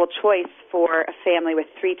unusual choice for a family with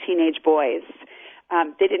 3 teenage boys.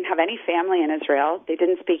 They didn't have any family in Israel. They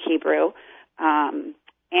didn't speak Hebrew.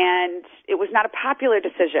 And it was not a popular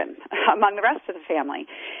decision among the rest of the family.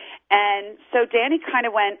 And so Danny kind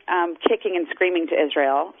of went kicking and screaming to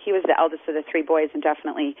Israel. He was the eldest of the 3 boys and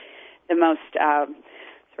definitely the most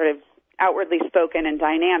sort of outwardly spoken and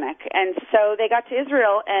dynamic. And so they got to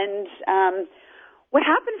Israel, and what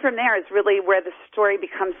happened from there is really where the story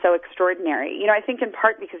becomes so extraordinary. I think in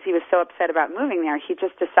part because he was so upset about moving there, he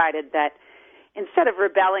just decided that instead of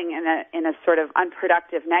rebelling in a sort of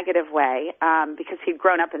unproductive, negative way, because he'd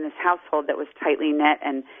grown up in this household that was tightly knit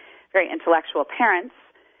and very intellectual parents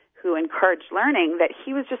who encouraged learning, that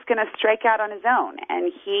he was just going to strike out on his own.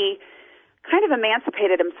 And he kind of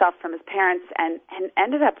emancipated himself from his parents and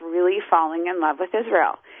ended up really falling in love with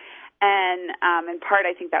Israel. And in part,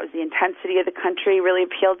 I think that was the intensity of the country really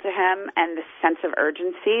appealed to him, and the sense of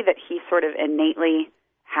urgency that he sort of innately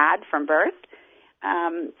had from birth.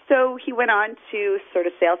 So he went on to sort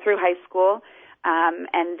of sail through high school,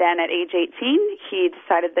 And then at age 18, he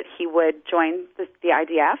decided that he would join the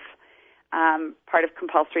IDF, part of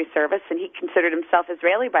compulsory service, and he considered himself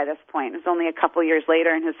Israeli by this point. It was only a couple years later,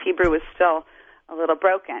 and his Hebrew was still a little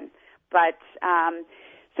broken. But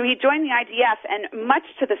so he joined the IDF, and much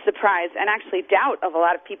to the surprise and actually doubt of a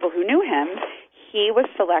lot of people who knew him, he was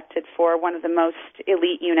selected for one of the most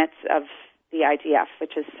elite units of the IDF,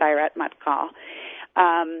 which is Sayeret Matkal.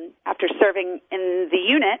 After serving in the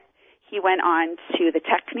unit, he went on to the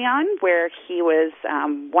Technion, where he was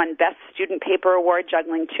won Best Student Paper Award,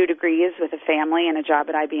 juggling 2 degrees with a family and a job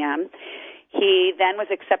at IBM. He then was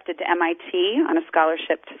accepted to MIT on a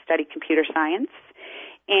scholarship to study computer science,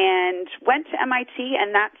 and went to MIT,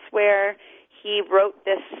 and that's where he wrote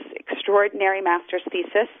this extraordinary master's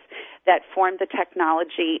thesis that formed the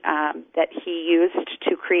technology that he used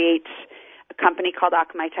to create a company called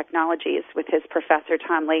Akamai Technologies with his professor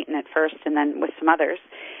Tom Layton at first, and then with some others,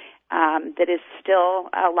 that is still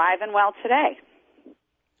alive and well today.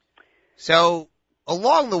 So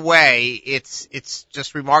along the way, it's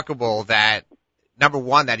just remarkable that, number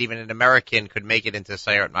one, that even an American could make it into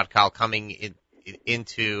Sayeret Matkal, coming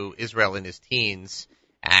into Israel in his teens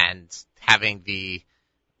and having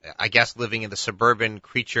living in the suburban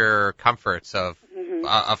creature comforts of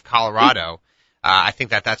Colorado. I think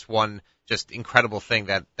that's one just incredible thing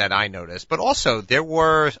that I noticed. But also, there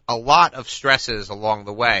were a lot of stresses along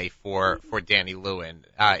the way for Danny Lewin.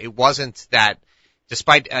 It wasn't that,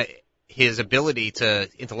 despite his ability to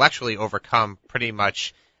intellectually overcome pretty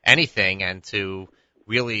much anything and to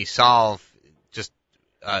really solve just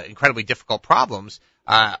incredibly difficult problems,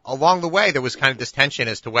 along the way there was kind of this tension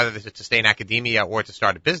as to whether to stay in academia or to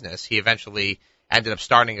start a business. He eventually ended up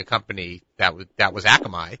starting a company that was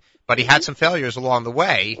Akamai, but he had some failures along the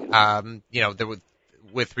way.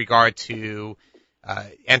 With regard to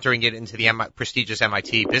entering it into the prestigious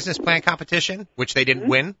MIT business plan competition, which they didn't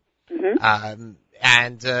win.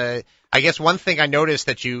 I guess one thing I noticed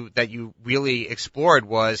that you really explored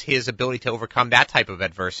was his ability to overcome that type of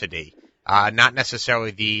adversity, not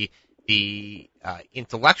necessarily the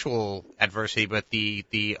intellectual adversity, but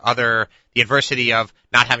the adversity of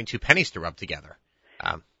not having 2 pennies to rub together.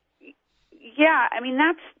 Yeah, I mean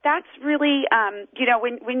that's really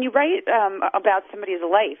when you write about somebody's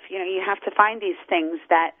life, you have to find these things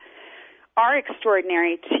that are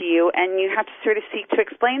extraordinary to you, and you have to sort of seek to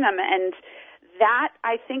explain them. And that,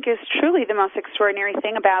 I think, is truly the most extraordinary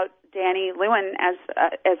thing about Danny Lewin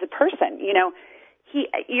as a person.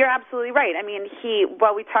 You're absolutely right. I mean,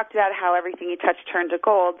 while we talked about how everything he touched turned to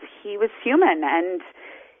gold, he was human, and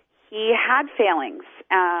he had failings,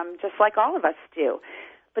 just like all of us do.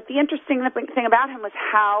 But the interesting thing about him was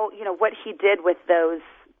how, what he did with those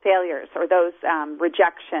failures or those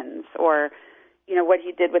rejections, or, what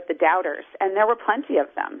he did with the doubters. And there were plenty of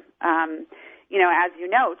them. As you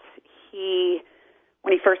note,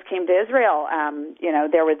 when he first came to Israel,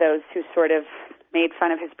 there were those who sort of made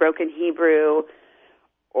fun of his broken Hebrew,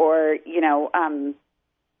 or,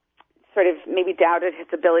 sort of maybe doubted his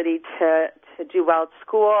ability to do well at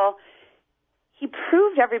school. He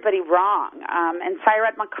proved everybody wrong. And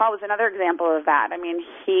Sayeret Matkal was another example of that. I mean,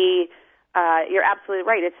 you're absolutely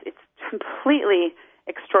right. It's completely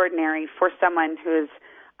extraordinary for someone who's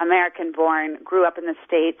American-born, grew up in the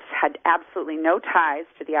States, had absolutely no ties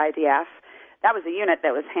to the IDF. That was a unit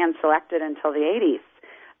that was hand-selected until the 80s,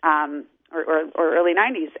 or early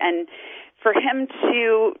 90s. And for him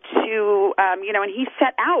to and he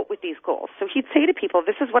set out with these goals. So he'd say to people,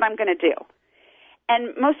 this is what I'm going to do.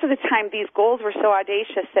 And most of the time, these goals were so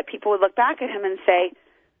audacious that people would look back at him and say,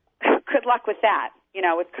 good luck with that,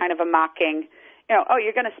 with kind of a mocking, oh,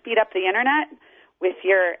 you're going to speed up the Internet with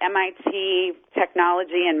your MIT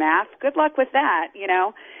technology and math? Good luck with that,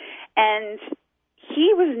 And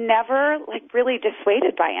he was never, really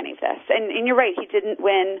dissuaded by any of this. And you're right, he didn't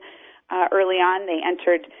win early on.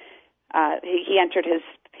 He entered his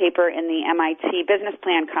paper in the MIT business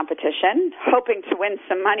plan competition, hoping to win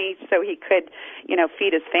some money so he could,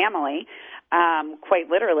 feed his family, quite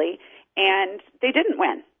literally. And they didn't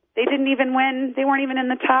win. They didn't even win. They weren't even in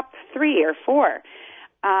the top 3 or 4.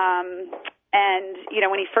 And,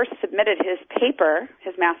 when he first submitted his paper,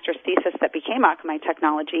 his master's thesis that became Akamai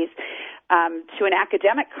Technologies, to an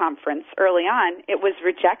academic conference early on, it was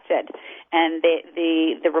rejected. And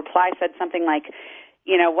the reply said something like,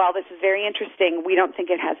 while this is very interesting, we don't think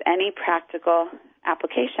it has any practical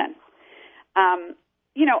application.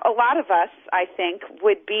 A lot of us, I think,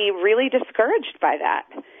 would be really discouraged by that.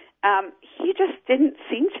 He just didn't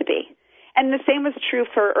seem to be. And the same was true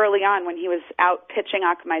for early on when he was out pitching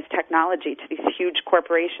Akamai's technology to these huge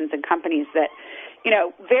corporations and companies that,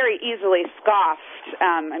 very easily scoffed.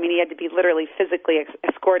 I mean, he had to be literally physically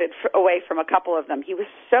escorted away from a couple of them. He was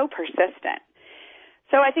so persistent.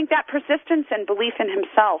 So I think that persistence and belief in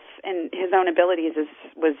himself and his own abilities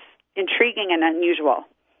was intriguing and unusual.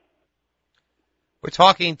 We're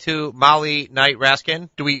talking to Molly Knight Raskin.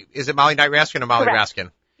 Is it Molly Knight Raskin or Molly Correct.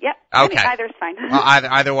 Raskin? Yep. Okay. I mean, either's fine. Well,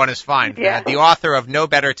 either one is fine. Yeah. The author of No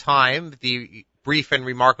Better Time, The Brief and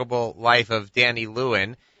Remarkable Life of Danny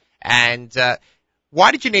Lewin. And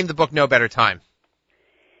why did you name the book No Better Time?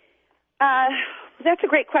 That's a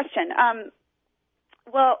great question.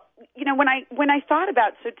 Well, when I thought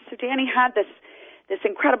about so Danny had this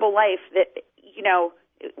incredible life that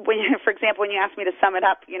for example, when you asked me to sum it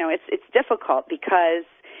up, it's difficult because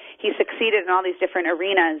he succeeded in all these different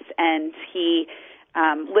arenas and he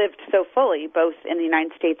lived so fully, both in the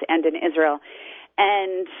United States and in Israel.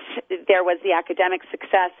 And there was the academic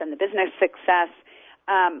success and the business success.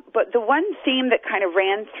 But the one theme that kind of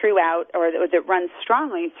ran throughout, or that runs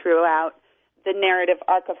strongly throughout the narrative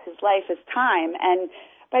arc of his life is time. And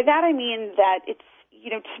by that I mean that it's,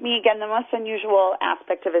 to me, again, the most unusual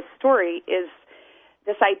aspect of his story is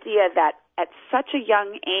this idea that at such a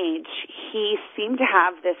young age, he seemed to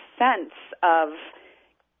have this sense of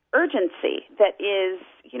urgency that is,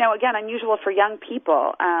 again, unusual for young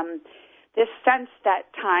people. This sense that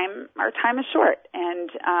our time is short.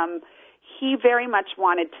 And he very much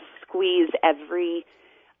wanted to squeeze every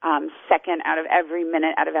second out of every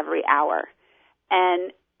minute, out of every hour.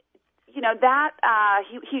 And he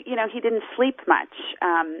didn't sleep much.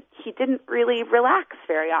 He didn't really relax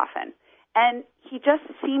very often. And he just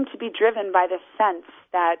seemed to be driven by this sense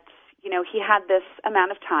that, he had this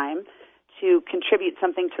amount of time to contribute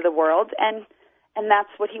something to the world, and that's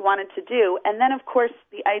what he wanted to do. And then, of course,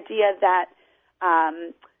 the idea that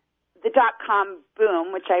the dot-com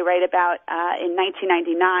boom, which I write about in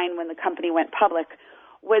 1999 when the company went public,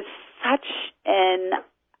 was such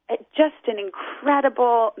just an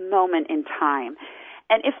incredible moment in time.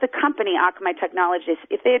 And if the company, Akamai Technologies,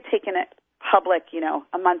 if they had taken it public,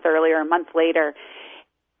 a month earlier, a month later,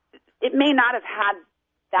 it may not have had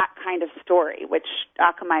that kind of story, which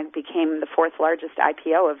Akamai became the fourth largest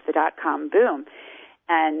IPO of the dot-com boom.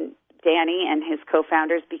 And Danny and his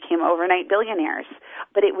co-founders became overnight billionaires.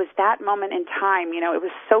 But it was that moment in time, it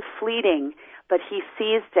was so fleeting, but he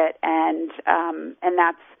seized it, and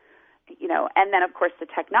that's, and then, of course, the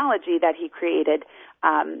technology that he created,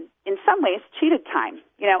 in some ways, cheated time.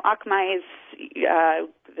 Akamai's,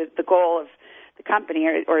 the goal of the company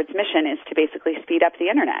or its mission is to basically speed up the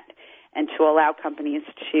Internet and to allow companies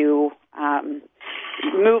to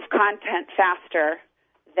move content faster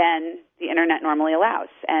than the Internet normally allows.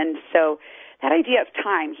 And so that idea of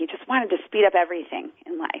time, he just wanted to speed up everything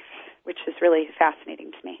in life, which is really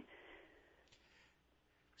fascinating to me.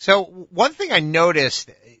 So one thing I noticed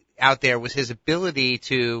out there was his ability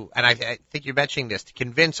to, and I think you're mentioning this, to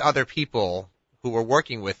convince other people who were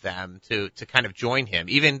working with them to kind of join him,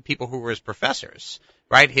 even people who were his professors,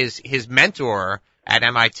 right? His mentor at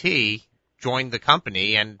MIT joined the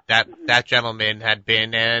company, and that gentleman had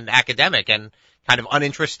been an academic and kind of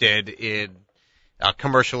uninterested in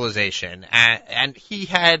commercialization, and he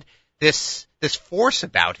had this force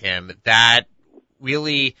about him that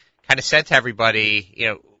really kind of said to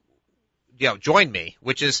everybody, join me,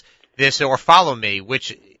 which is this, or follow me,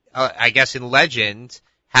 which I guess in legend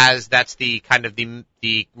that's the kind of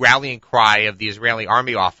the rallying cry of the Israeli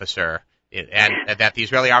army officer, and that the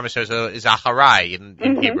Israeli army says is acharai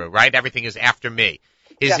in Hebrew, right? Everything is after me.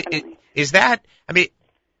 Is that? I mean,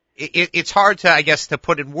 it's hard to, I guess, to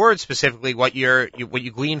put in words specifically what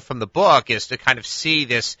you glean from the book is to kind of see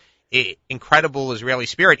this incredible Israeli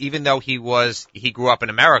spirit, even though he grew up in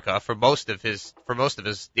America for most of his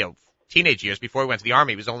teenage years before he went to the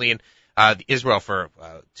army. He was only in Israel for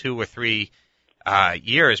 2 or 3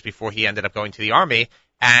 years before he ended up going to the army.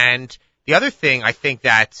 And the other thing I think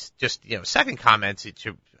that's just second comment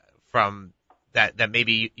from that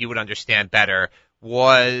maybe you would understand better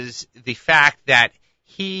was the fact that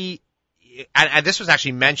and this was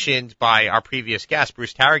actually mentioned by our previous guest,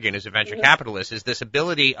 Bruce Taragin, who's a venture capitalist, is this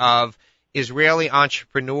ability of Israeli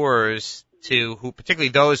entrepreneurs who particularly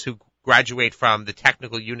those who graduate from the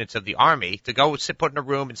technical units of the army, to go put in a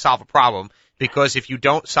room and solve a problem, because if you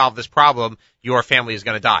don't solve this problem, your family is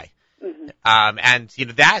going to die. Mm-hmm. And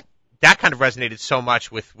that kind of resonated so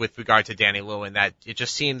much with regard to Danny Lewin that it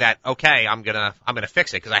just seemed that, okay, I'm gonna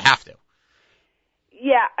fix it because I have to.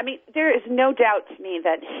 Yeah, I mean, there is no doubt to me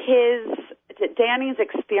that Danny's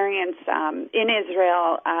experience in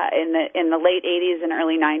Israel in the late 80s and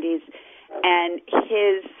early 90s, and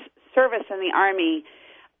his service in the army,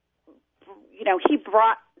 he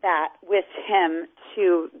brought that with him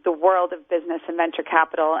to the world of business and venture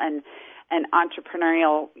capital and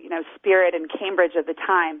entrepreneurial, spirit in Cambridge at the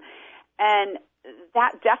time. And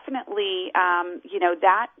that definitely,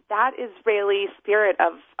 that Israeli spirit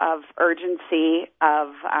of urgency,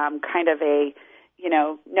 of kind of a,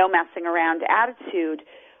 no messing around attitude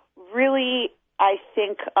really, I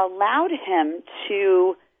think, allowed him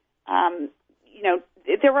to,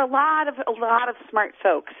 there were a lot of smart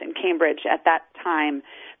folks in Cambridge at that time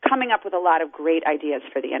coming up with a lot of great ideas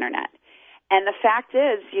for the Internet. And the fact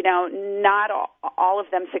is, not all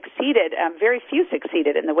of them succeeded. Very few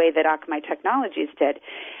succeeded in the way that Akamai Technologies did.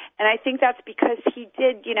 And I think that's because he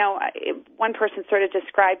did, one person sort of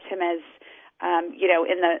described him as,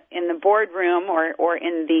 in the boardroom or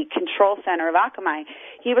in the control center of Akamai,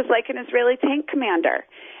 he was like an Israeli tank commander.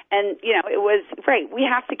 And, it was, right, we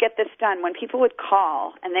have to get this done. When people would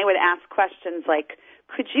call and they would ask questions like,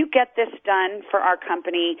 could you get this done for our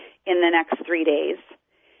company in the next 3 days?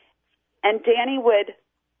 And Danny would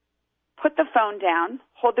put the phone down,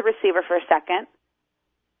 hold the receiver for a second,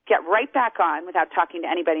 get right back on without talking to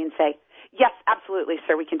anybody and say, yes, absolutely,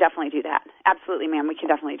 sir, we can definitely do that. Absolutely, ma'am, we can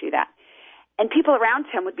definitely do that. And people around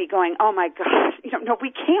him would be going, oh, my gosh, no,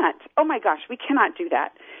 we can't. Oh, my gosh, we cannot do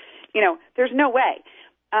that. There's no way.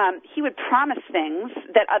 He would promise things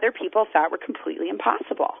that other people thought were completely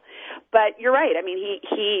impossible. But you're right. I mean,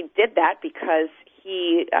 he did that because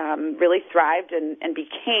he really thrived and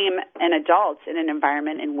became an adult in an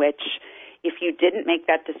environment in which if you didn't make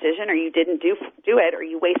that decision or you didn't do it or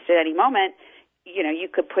you wasted any moment, you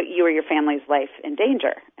could put you or your family's life in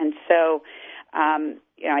danger. And so,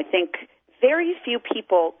 I think very few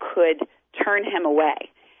people could turn him away.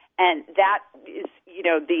 And that is,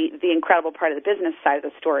 the incredible part of the business side of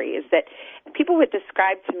the story is that people would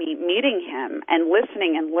describe to me meeting him and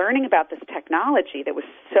listening and learning about this technology that was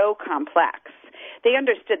so complex. They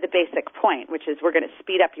understood the basic point, which is we're going to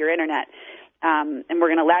speed up your Internet and we're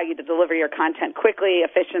going to allow you to deliver your content quickly,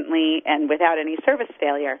 efficiently, and without any service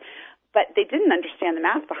failure. But they didn't understand the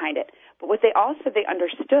math behind it. But what they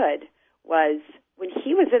understood was when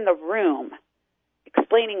he was in the room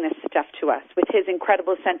explaining this stuff to us with his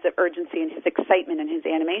incredible sense of urgency and his excitement and his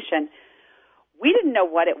animation, we didn't know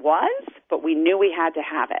what it was, but we knew we had to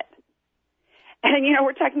have it. And,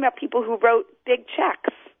 we're talking about people who wrote big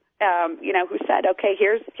checks, who said, okay,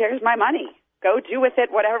 here's my money. Go do with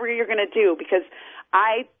it whatever you're going to do because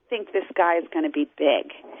I think this guy is going to be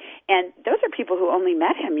big. And those are people who only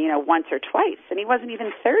met him, once or twice, and he wasn't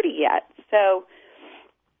even 30 yet. So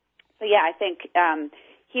yeah, I think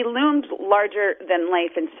he loomed larger than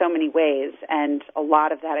life in so many ways, and a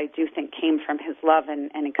lot of that I do think came from his love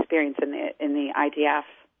and experience in the IDF.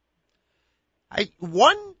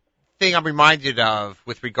 One thing I'm reminded of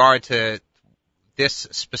with regard to this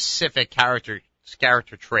specific character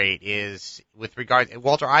trait is with regard to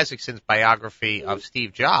Walter Isaacson's biography of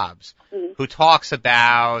Steve Jobs, who talks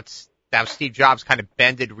about how Steve Jobs kind of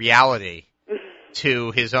bended reality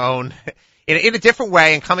to his own in a different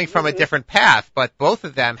way and coming from a different path, but both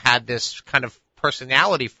of them had this kind of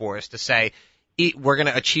personality force to say, we're going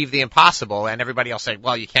to achieve the impossible, and everybody else say,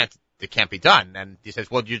 well, it can't be done. And he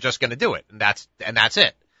says, well, you're just going to do it, and that's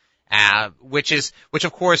it. Which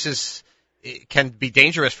of course it can be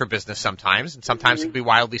dangerous for business sometimes, and sometimes it can be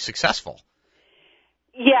wildly successful.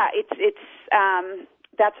 Yeah, it's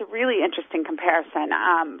that's a really interesting comparison.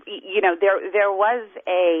 There was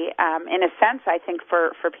in a sense, I think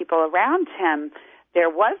for people around him, there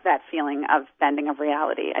was that feeling of bending of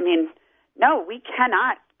reality. I mean, no, we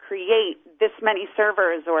cannot create this many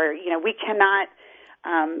servers, or we cannot,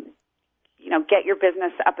 get your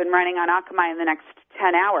business up and running on Akamai in the next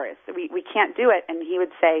 10 hours. We can't do it. And he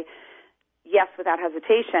would say yes without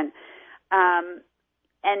hesitation.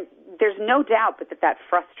 And there's no doubt but that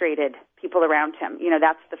frustrated people around him.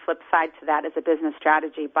 That's the flip side to that as a business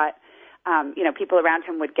strategy. But, people around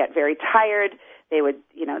him would get very tired. They would,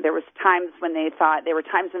 there was times when they thought he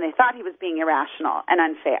was being irrational and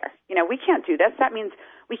unfair. We can't do this. That means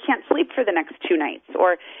we can't sleep for the next 2 nights.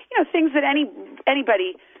 Or, things that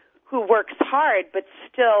anybody who works hard but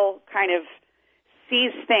still kind of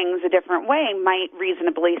sees things a different way might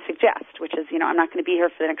reasonably suggest, which is, I'm not going to be here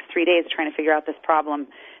for the next 3 days trying to figure out this problem.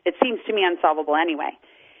 It seems to me unsolvable anyway.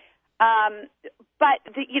 But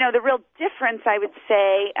the real difference, I would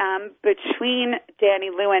say, between Danny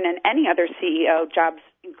Lewin and any other CEO, Jobs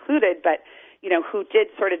included, but who did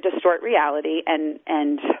sort of distort reality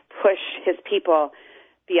and push his people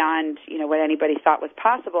beyond what anybody thought was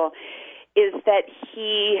possible, is that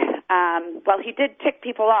he, while he did tick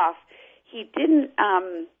people off, he didn't,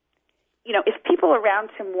 if people around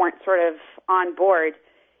him weren't sort of on board,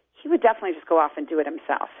 he would definitely just go off and do it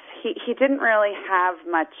himself. He didn't really have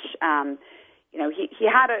much, he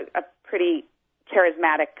had a pretty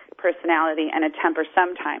charismatic personality and a temper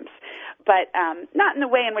sometimes, but not in the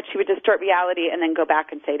way in which he would distort reality and then go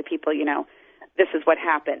back and say to people, this is what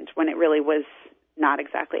happened, when it really was not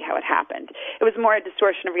exactly how it happened. It was more a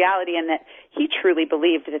distortion of reality in that he truly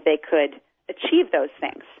believed that they could achieve those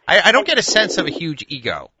things. I don't get a sense of a huge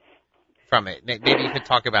ego from it. Maybe you could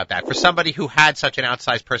talk about that. For somebody who had such an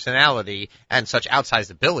outsized personality and such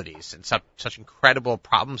outsized abilities and such incredible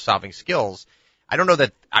problem-solving skills, I don't know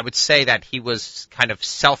that I would say that he was kind of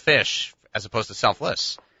selfish as opposed to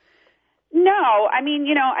selfless. No, I mean,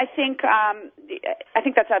 I think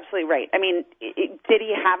that's absolutely right. I mean, did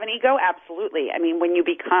he have an ego? Absolutely. I mean, when you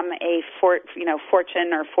become a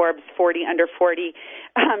Fortune or Forbes 40 under 40,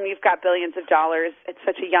 you've got billions of dollars at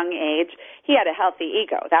such a young age. He had a healthy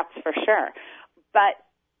ego, that's for sure. But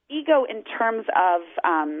ego in terms of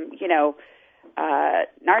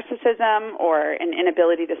narcissism or an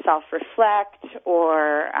inability to self-reflect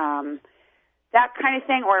or that kind of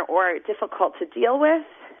thing, or difficult to deal with.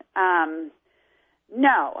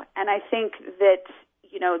 No, and I think that,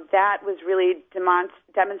 that was really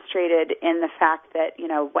demonstrated in the fact that,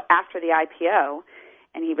 after the IPO,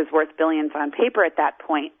 and he was worth billions on paper at that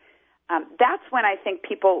point, that's when I think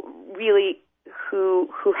people really who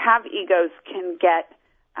have egos can get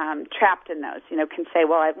trapped in those, can say,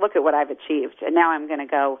 well, look at what I've achieved, and now I'm going to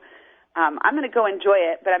go enjoy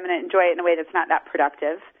it, but I'm going to enjoy it in a way that's not that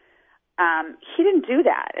productive. He didn't do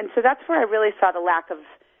that, and so that's where I really saw the lack of,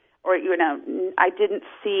 I didn't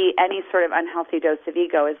see any sort of unhealthy dose of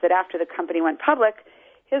ego, is that after the company went public,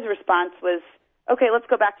 his response was, okay, let's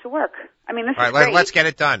go back to work. I mean, this is great. Let's get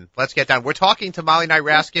it done. We're talking to Molly Knight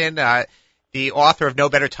Raskin, the author of No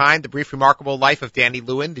Better Time, The Brief Remarkable Life of Danny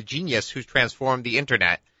Lewin, the genius who's transformed the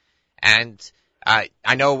Internet. And I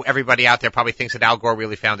know everybody out there probably thinks that Al Gore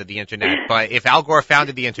really founded the Internet, but if Al Gore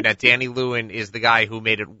founded the Internet, Danny Lewin is the guy who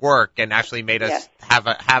made it work and actually made us have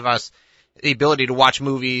us the ability to watch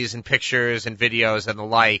movies and pictures and videos and the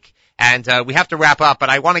like. And we have to wrap up, but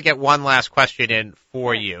I want to get one last question in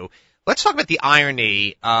for you. Let's talk about the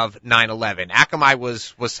irony of 9/11. Akamai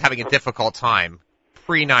was having a difficult time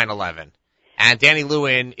pre-9/11, and Danny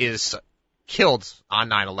Lewin is killed on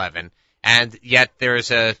 9/11, and yet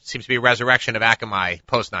seems to be a resurrection of Akamai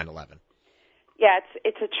post 9/11. Yeah,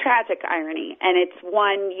 it's a tragic irony, and it's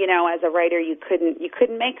one, as a writer you couldn't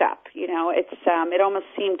make up. It almost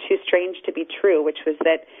seemed too strange to be true, which was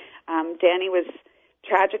that Danny was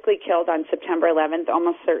tragically killed on September 11th,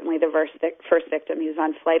 almost certainly the first victim. He was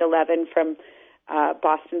on Flight 11 from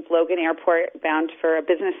Boston's Logan Airport, bound for a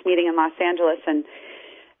business meeting in Los Angeles, and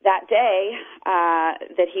that day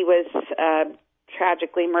that he was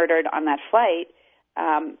tragically murdered on that flight,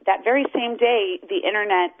 that very same day, the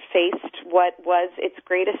Internet faced what was its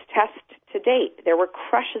greatest test to date. There were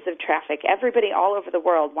crushes of traffic. Everybody all over the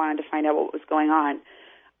world wanted to find out what was going on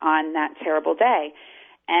that terrible day.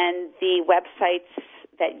 And the websites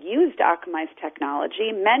that used Akamai's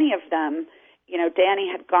technology, many of them, Danny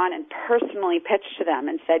had gone and personally pitched to them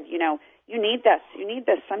and said, you need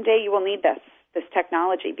this. Someday you will need this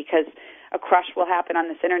technology, because a crush will happen on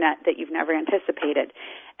this Internet that you've never anticipated.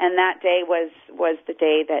 And that day was the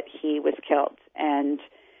day that he was killed. And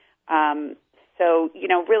so,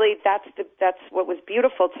 really that's what was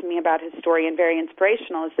beautiful to me about his story and very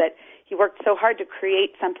inspirational, is that he worked so hard to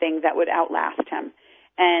create something that would outlast him.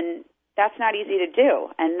 And that's not easy to do.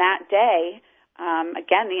 And that day,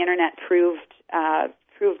 again, the Internet proved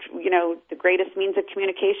the greatest means of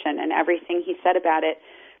communication, and everything he said about it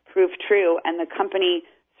proved true. And the company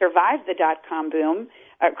survived the dot-com boom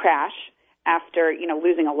crash after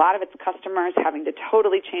losing a lot of its customers, having to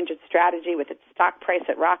totally change its strategy with its stock price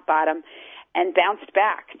at rock bottom, and bounced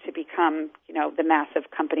back to become the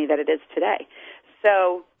massive company that it is today.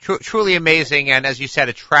 So truly amazing, and as you said,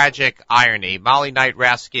 a tragic irony. Molly Knight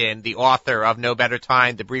Raskin, the author of No Better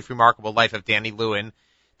Time, The Brief Remarkable Life of Danny Lewin,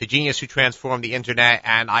 the genius who transformed the Internet.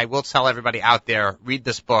 And I will tell everybody out there, read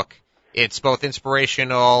this book. It's both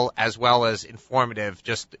inspirational as well as informative,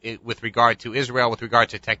 just with regard to Israel, with regard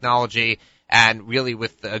to technology, and really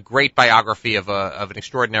with a great biography of an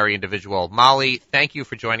extraordinary individual. Molly, thank you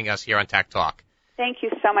for joining us here on Tech Talk. Thank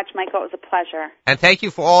you so much, Michael. It was a pleasure. And thank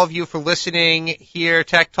you for all of you for listening here.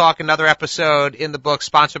 Tech Talk, another episode in the book,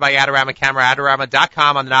 sponsored by Adorama Camera,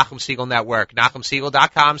 Adorama.com on the Nachum Segal Network.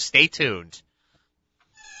 NachumSegal.com. Stay tuned.